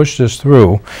wanted to push this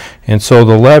through. And so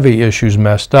the levy issues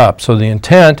messed up. So the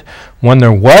intent, when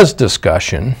there was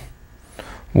discussion,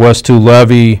 was to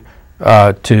levy,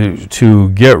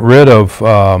 to get rid of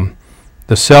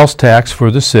the sales tax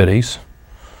for the cities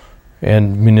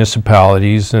and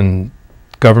municipalities and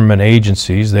government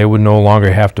agencies. They would no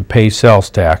longer have to pay sales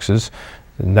taxes.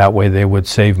 And that way they would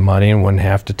save money and wouldn't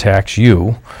have to tax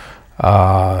you.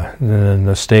 Then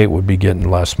the state would be getting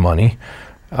less money.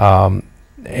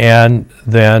 And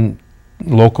then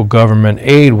local government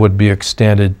aid would be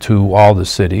extended to all the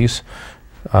cities.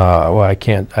 Well, I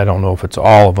don't know if it's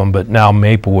all of them, but now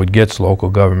Maplewood gets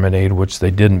local government aid, which they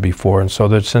didn't before. And so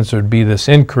that since there'd be this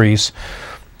increase,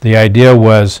 the idea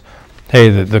was, hey,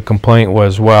 the complaint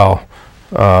was, well,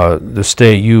 the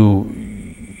state,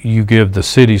 you give the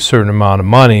city a certain amount of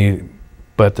money,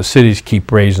 but the cities keep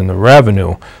raising the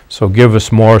revenue, so give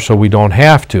us more so we don't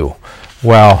have to.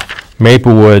 Well,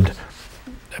 Maplewood,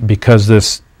 because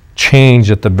this change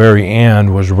at the very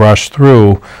end was rushed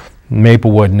through,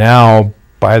 Maplewood now,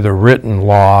 by the written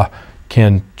law,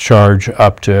 can charge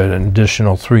up to an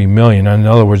additional $3 million. In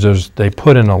other words, they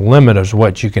put in a limit as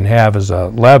what you can have as a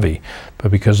levy,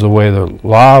 but because of the way the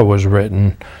law was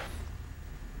written,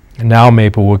 now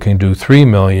Maplewood can do $3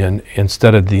 million.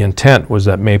 Instead of the intent was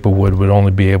that Maplewood would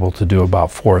only be able to do about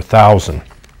 $4,000.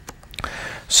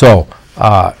 So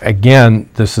again,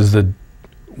 this is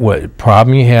what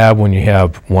problem you have when you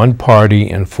have one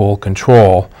party in full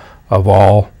control of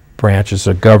all branches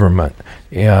of government,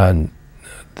 and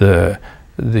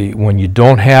when you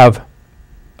don't have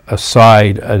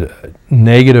a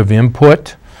negative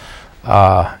input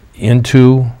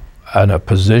into a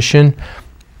position,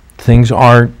 things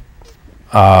aren't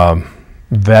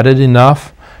vetted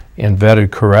enough and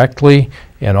vetted correctly,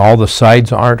 and all the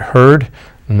sides aren't heard,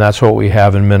 and that's what we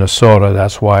have in Minnesota.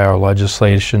 That's why our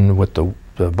legislation with the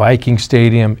Viking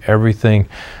Stadium, everything,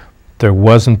 there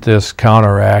wasn't this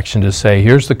counteraction to say,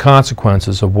 here's the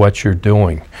consequences of what you're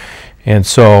doing. And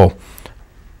so,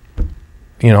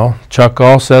 you know, Chuck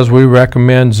All says we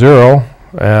recommend 0,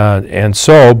 and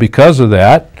so because of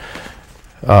that,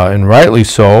 and rightly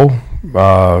so,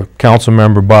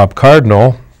 Councilmember Bob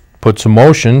Cardinal puts a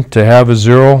motion to have a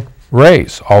 0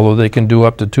 raise, although they can do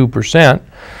up to 2%.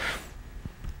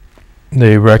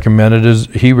 He recommended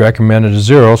a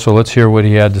 0, so let's hear what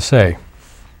he had to say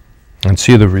and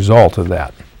see the result of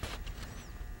that.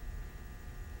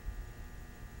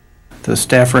 The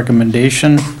staff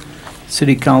recommendation,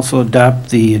 City Council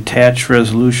adopt the attached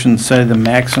resolution setting the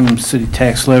maximum city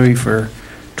tax levy for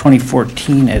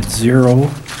 2014 at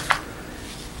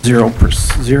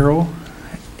 0%,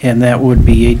 and that would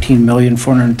be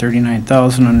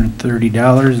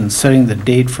 $18,439,130, and setting the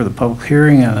date for the public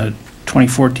hearing on the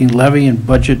 2014 levy and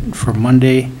budget for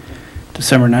Monday,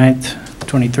 December 9th,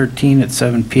 2013 at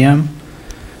 7 p.m.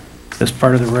 As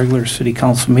part of the regular City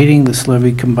Council meeting, this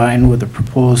levy combined with the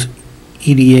proposed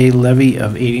EDA levy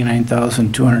of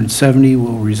 $89,270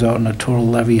 will result in a total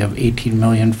levy of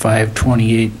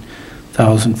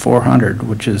 $18,528,400,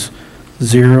 which is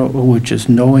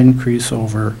no increase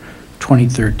over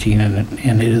 2013,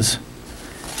 and it is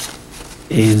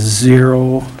a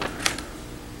zero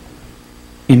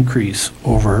increase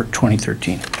over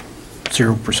 2013,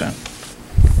 0%.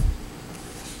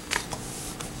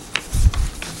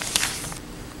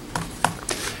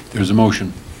 There's a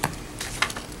motion.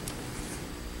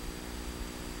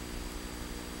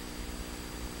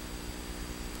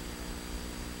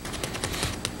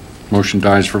 Motion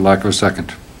dies for lack of a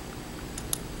second.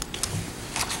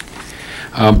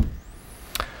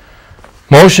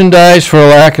 Motion dies for a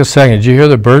lack of second. Did you hear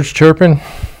the birds chirping?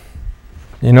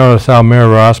 You notice how Mayor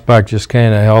Rossbach just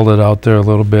kind of held it out there a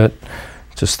little bit?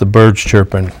 Just the birds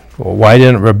chirping. Well, why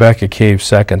didn't Rebecca Cave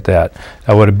second that?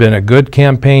 That would have been a good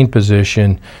campaign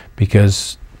position,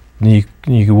 because you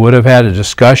would have had a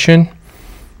discussion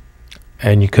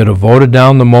and you could have voted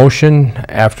down the motion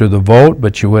after the vote,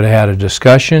 but you would have had a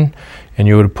discussion and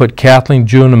you would have put Kathleen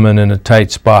Juneman in a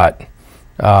tight spot.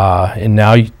 And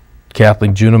now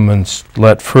Kathleen Juneman's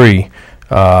let free,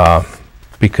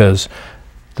 because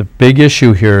the big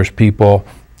issue here is, people,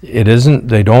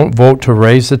 they don't vote to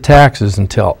raise the taxes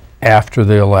until after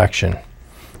the election.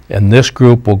 And this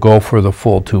group will go for the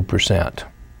full 2%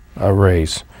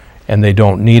 raise. And they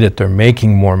don't need it. They're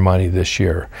making more money this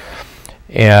year.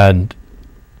 And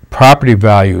property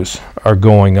values are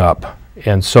going up.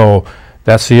 And so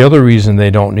that's the other reason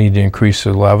they don't need to increase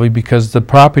the levy, because the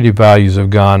property values have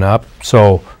gone up.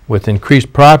 So with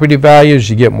increased property values,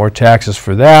 you get more taxes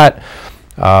for that.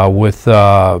 With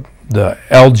the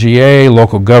LGA,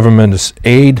 local government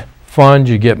aid fund,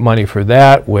 you get money for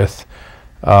that. With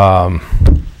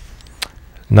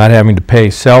not having to pay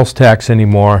sales tax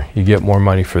anymore, you get more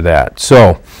money for that.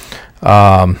 So,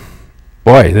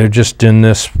 boy, they're just in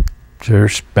this. They're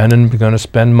going to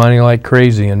spend money like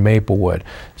crazy in Maplewood.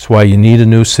 That's why you need a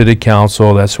new city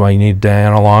council. That's why you need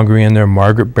Diana Longry in there,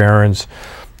 Margaret Behrens,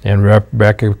 and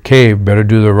Rebecca Cave better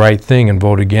do the right thing and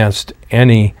vote against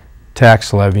any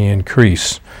tax levy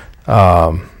increase.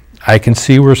 I can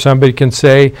see where somebody can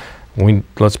say,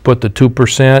 let's put the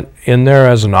 2% in there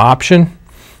as an option,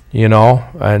 you know,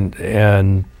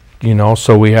 and you know,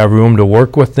 so we have room to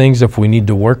work with things if we need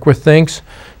to work with things.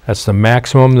 That's the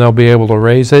maximum they'll be able to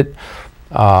raise it,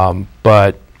 and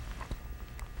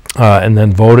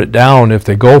then vote it down if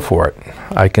they go for it.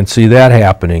 I can see that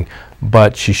happening,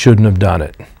 but she shouldn't have done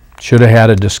it. Should have had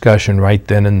a discussion right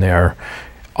then and there.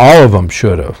 All of them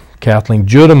should have. Kathleen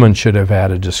Judeman should have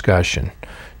had a discussion.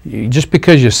 Just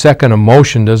because you second a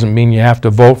motion doesn't mean you have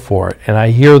to vote for it. And I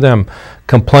hear them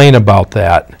complain about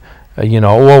that. You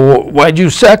know, well, why'd you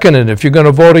second it if you're going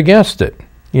to vote against it?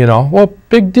 You know, well,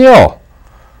 big deal.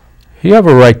 You have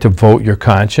a right to vote your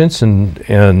conscience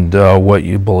and what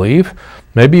you believe.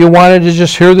 Maybe you wanted to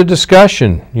just hear the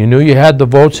discussion. You knew you had the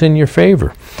votes in your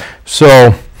favor.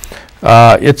 So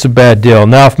it's a bad deal.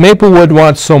 Now, if Maplewood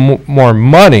wants some more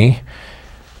money,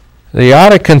 they ought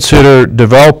to consider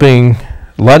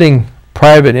letting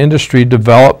private industry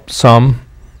develop some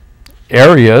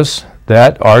areas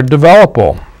that are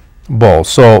developable.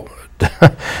 So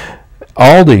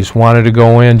Aldi's wanted to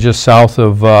go in just south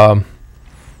of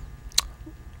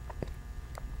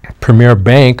Premier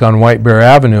Bank on White Bear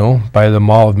Avenue by the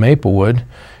Mall of Maplewood,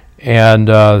 and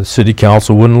the city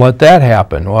council wouldn't let that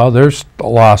happen. Well, there's a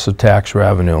loss of tax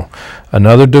revenue.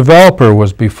 Another developer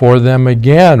was before them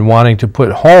again, wanting to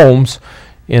put homes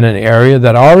in an area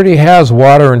that already has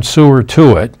water and sewer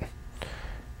to it,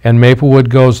 and Maplewood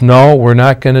goes, no, we're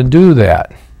not going to do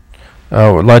that.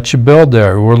 We'll let you build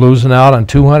there. We're losing out on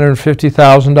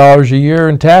 $250,000 a year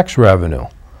in tax revenue.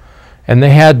 And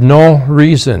they had no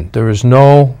reason. There was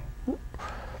no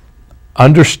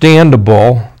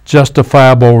understandable,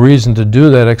 justifiable reason to do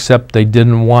that, except they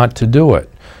didn't want to do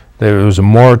it. There was a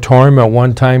moratorium at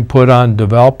one time put on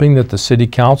developing that the city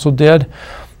council did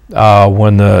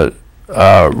when the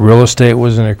real estate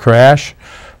was in a crash.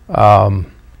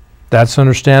 That's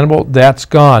understandable. That's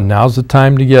gone. Now's the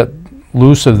time to get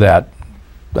loose of that.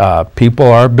 People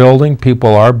are building,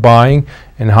 people are buying,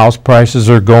 and house prices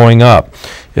are going up.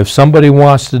 If somebody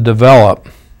wants to develop,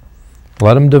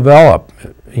 let them develop.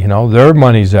 You know, their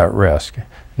money's at risk.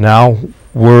 Now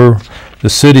the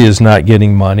city is not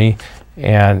getting money,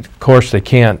 and of course they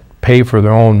can't pay for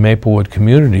their own Maplewood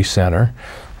Community Center.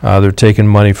 They're taking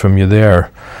money from you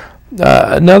there.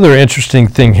 Another interesting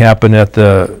thing happened at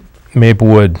the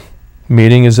Maplewood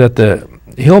meeting is that the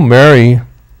Hill Mary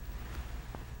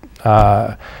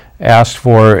asked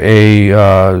for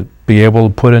be able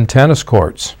to put in tennis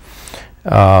courts.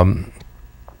 And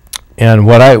And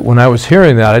when I was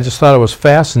hearing that, I just thought it was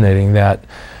fascinating that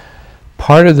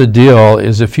part of the deal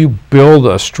is if you build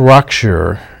a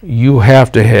structure, you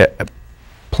have to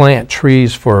plant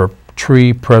trees for a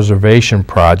tree preservation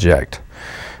project.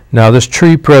 Now, this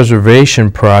tree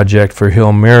preservation project for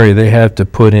Hill Mary, they have to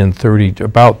put in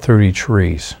about 30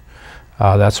 trees.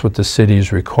 That's what the city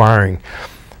is requiring.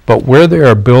 But where they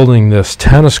are building this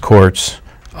tennis courts,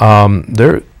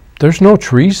 there's no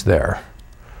trees there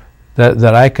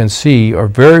that I can see, or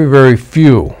very, very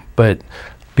few. But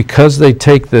because they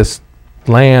take this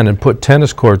land and put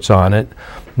tennis courts on it,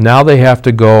 now they have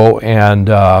to go and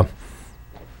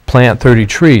plant 30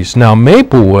 trees. Now,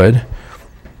 Maplewood,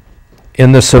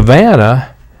 in the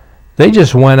Savannah, they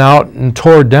just went out and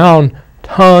tore down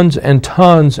tons and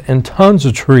tons and tons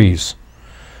of trees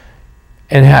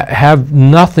and have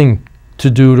nothing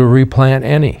to do to replant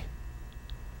any.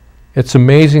 It's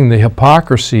amazing the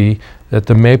hypocrisy that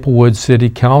the Maplewood City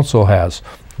Council has.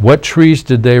 What trees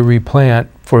did they replant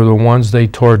for the ones they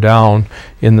tore down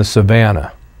in the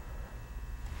Savannah?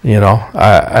 You know,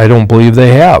 I don't believe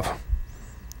they have.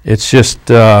 It's just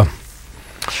very,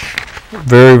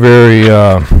 very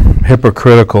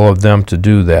hypocritical of them to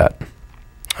do that.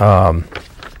 All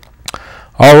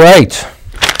right.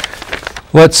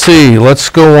 Let's see. Let's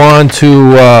go on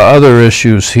to other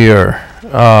issues here.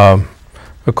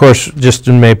 Of course, just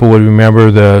in Maplewood,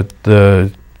 remember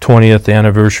the 20th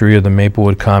anniversary of the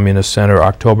Maplewood Communist Center,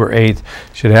 October 8th.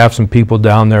 Should have some people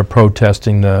down there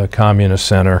protesting the Communist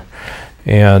Center.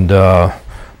 And,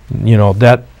 you know,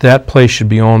 that place should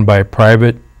be owned by a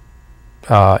private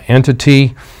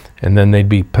entity, and then they'd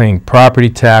be paying property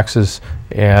taxes,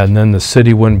 and then the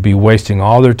city wouldn't be wasting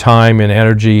all their time and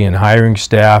energy and hiring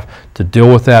staff to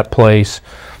deal with that place.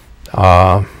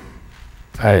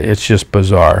 It's just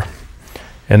bizarre.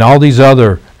 And all these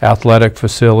other athletic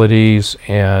facilities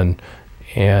and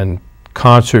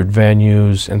concert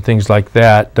venues and things like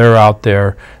that, they're out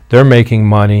there, they're making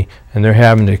money, and they're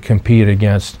having to compete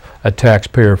against a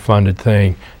taxpayer-funded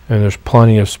thing, and there's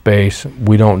plenty of space.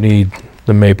 We don't need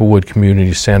the Maplewood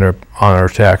Community Center on our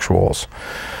tax rolls.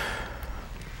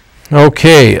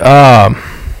 Okay,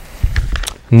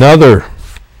 another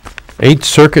 8th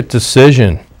Circuit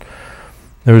decision.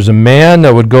 There was a man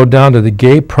that would go down to the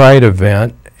Gay Pride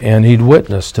event, and he'd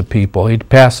witness to people. He'd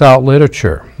pass out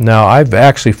literature. Now, I've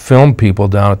actually filmed people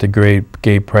down at the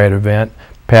Gay Pride event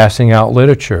passing out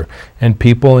literature, and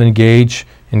people engage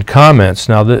in comments.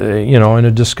 Now, you know, in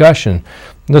a discussion.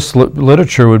 This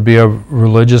literature would be of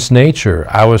religious nature.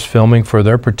 I was filming for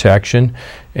their protection,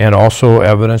 and also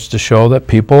evidence to show that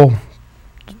people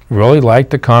really liked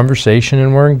the conversation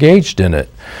and were engaged in it.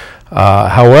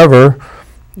 However,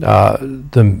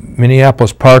 the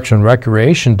Minneapolis Parks and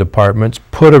Recreation Departments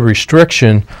put a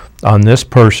restriction on this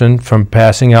person from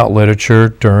passing out literature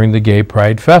during the Gay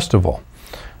Pride Festival.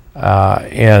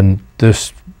 And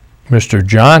this Mr.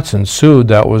 Johnson sued.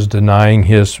 That was denying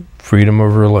his freedom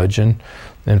of religion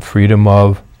and freedom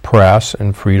of press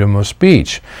and freedom of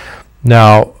speech.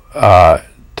 Now,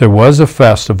 there was a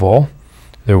festival,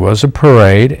 there was a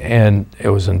parade, and it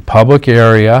was in public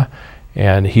area,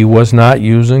 and he was not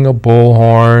using a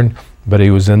bullhorn, but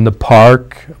he was in the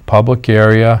park, public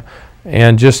area,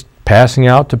 and just passing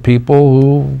out to people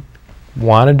who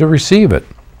wanted to receive it.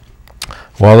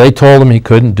 Well, they told him he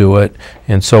couldn't do it,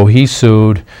 and so he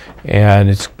sued,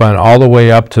 and it's gone all the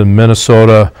way up to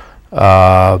Minnesota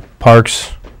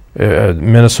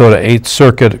Minnesota 8th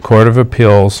Circuit Court of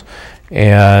Appeals,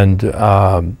 and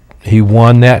he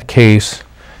won that case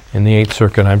in the 8th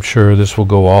Circuit. I'm sure this will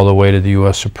go all the way to the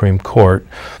U.S. Supreme Court,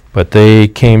 but they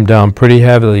came down pretty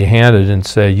heavily handed and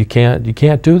said, you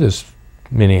can't do this,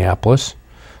 Minneapolis.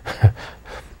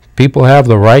 People have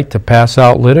the right to pass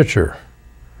out literature.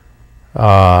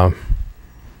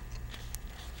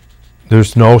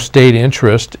 There's no state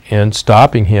interest in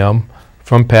stopping him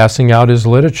from passing out his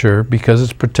literature because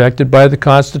it's protected by the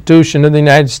Constitution of the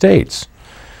United States.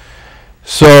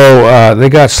 So they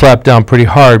got slapped down pretty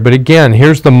hard. But again,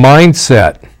 here's the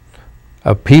mindset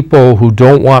of people who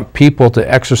don't want people to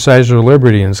exercise their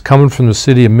liberty, and it's coming from the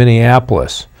city of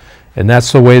Minneapolis. And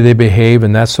that's the way they behave,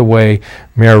 and that's the way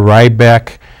Mayor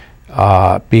Ryback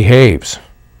behaves.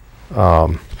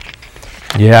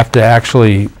 You have to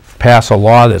actually pass a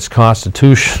law that's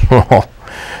constitutional.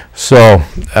 So,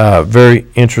 very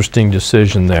interesting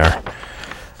decision there.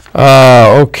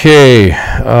 Okay.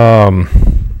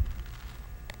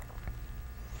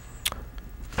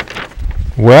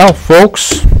 Well,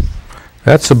 folks,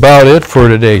 that's about it for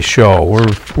today's show.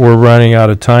 We're running out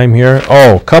of time here.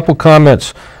 Oh, a couple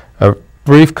comments,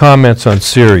 brief comments on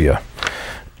Syria.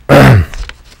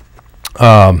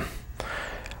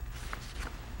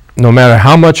 no matter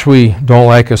how much we don't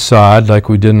like Assad, like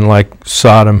we didn't like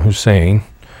Saddam Hussein,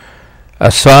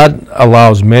 Assad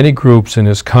allows many groups in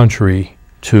his country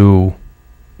to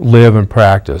live and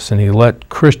practice, and he let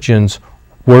Christians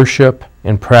worship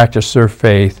and practice their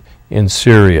faith in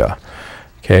Syria.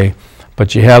 Okay,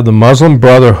 but you have the Muslim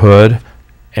Brotherhood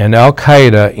and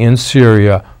Al-Qaeda in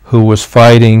Syria who was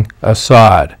fighting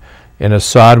Assad, and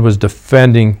Assad was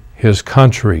defending his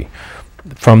country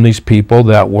from these people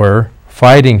that were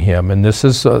fighting him. And this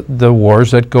is the wars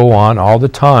that go on all the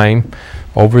time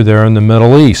over there in the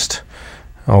Middle East.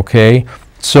 Okay,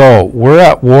 so we're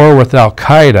at war with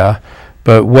Al-Qaeda,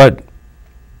 but what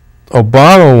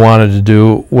Obama wanted to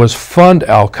do was fund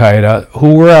Al-Qaeda,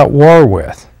 who we're at war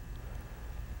with,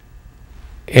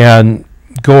 and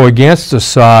go against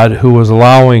Assad, who was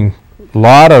allowing a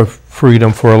lot of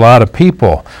freedom for a lot of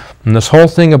people. And this whole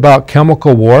thing about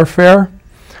chemical warfare,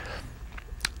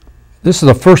 this is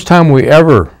the first time we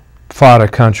ever fought a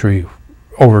country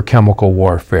over chemical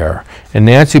warfare. And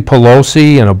Nancy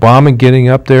Pelosi and Obama getting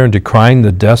up there and decrying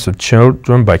the deaths of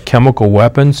children by chemical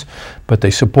weapons, but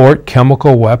they support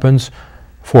chemical weapons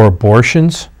for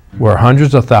abortions where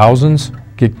hundreds of thousands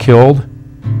get killed.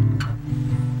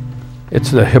 It's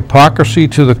the hypocrisy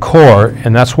to the core,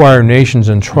 and that's why our nation's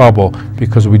in trouble,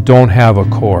 because we don't have a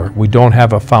core. We don't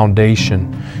have a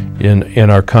foundation in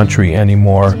our country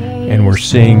anymore, and we're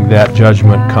seeing that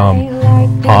judgment come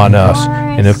on us.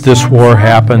 And if this war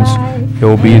happens, it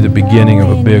will be the beginning of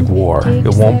a big war.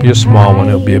 It won't be a small one,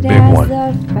 it'll be a big one.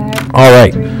 All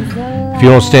right. If you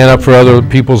don't stand up for other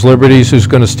people's liberties, who's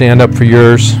going to stand up for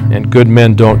yours? And good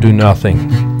men don't do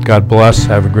nothing. God bless.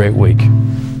 Have a great week.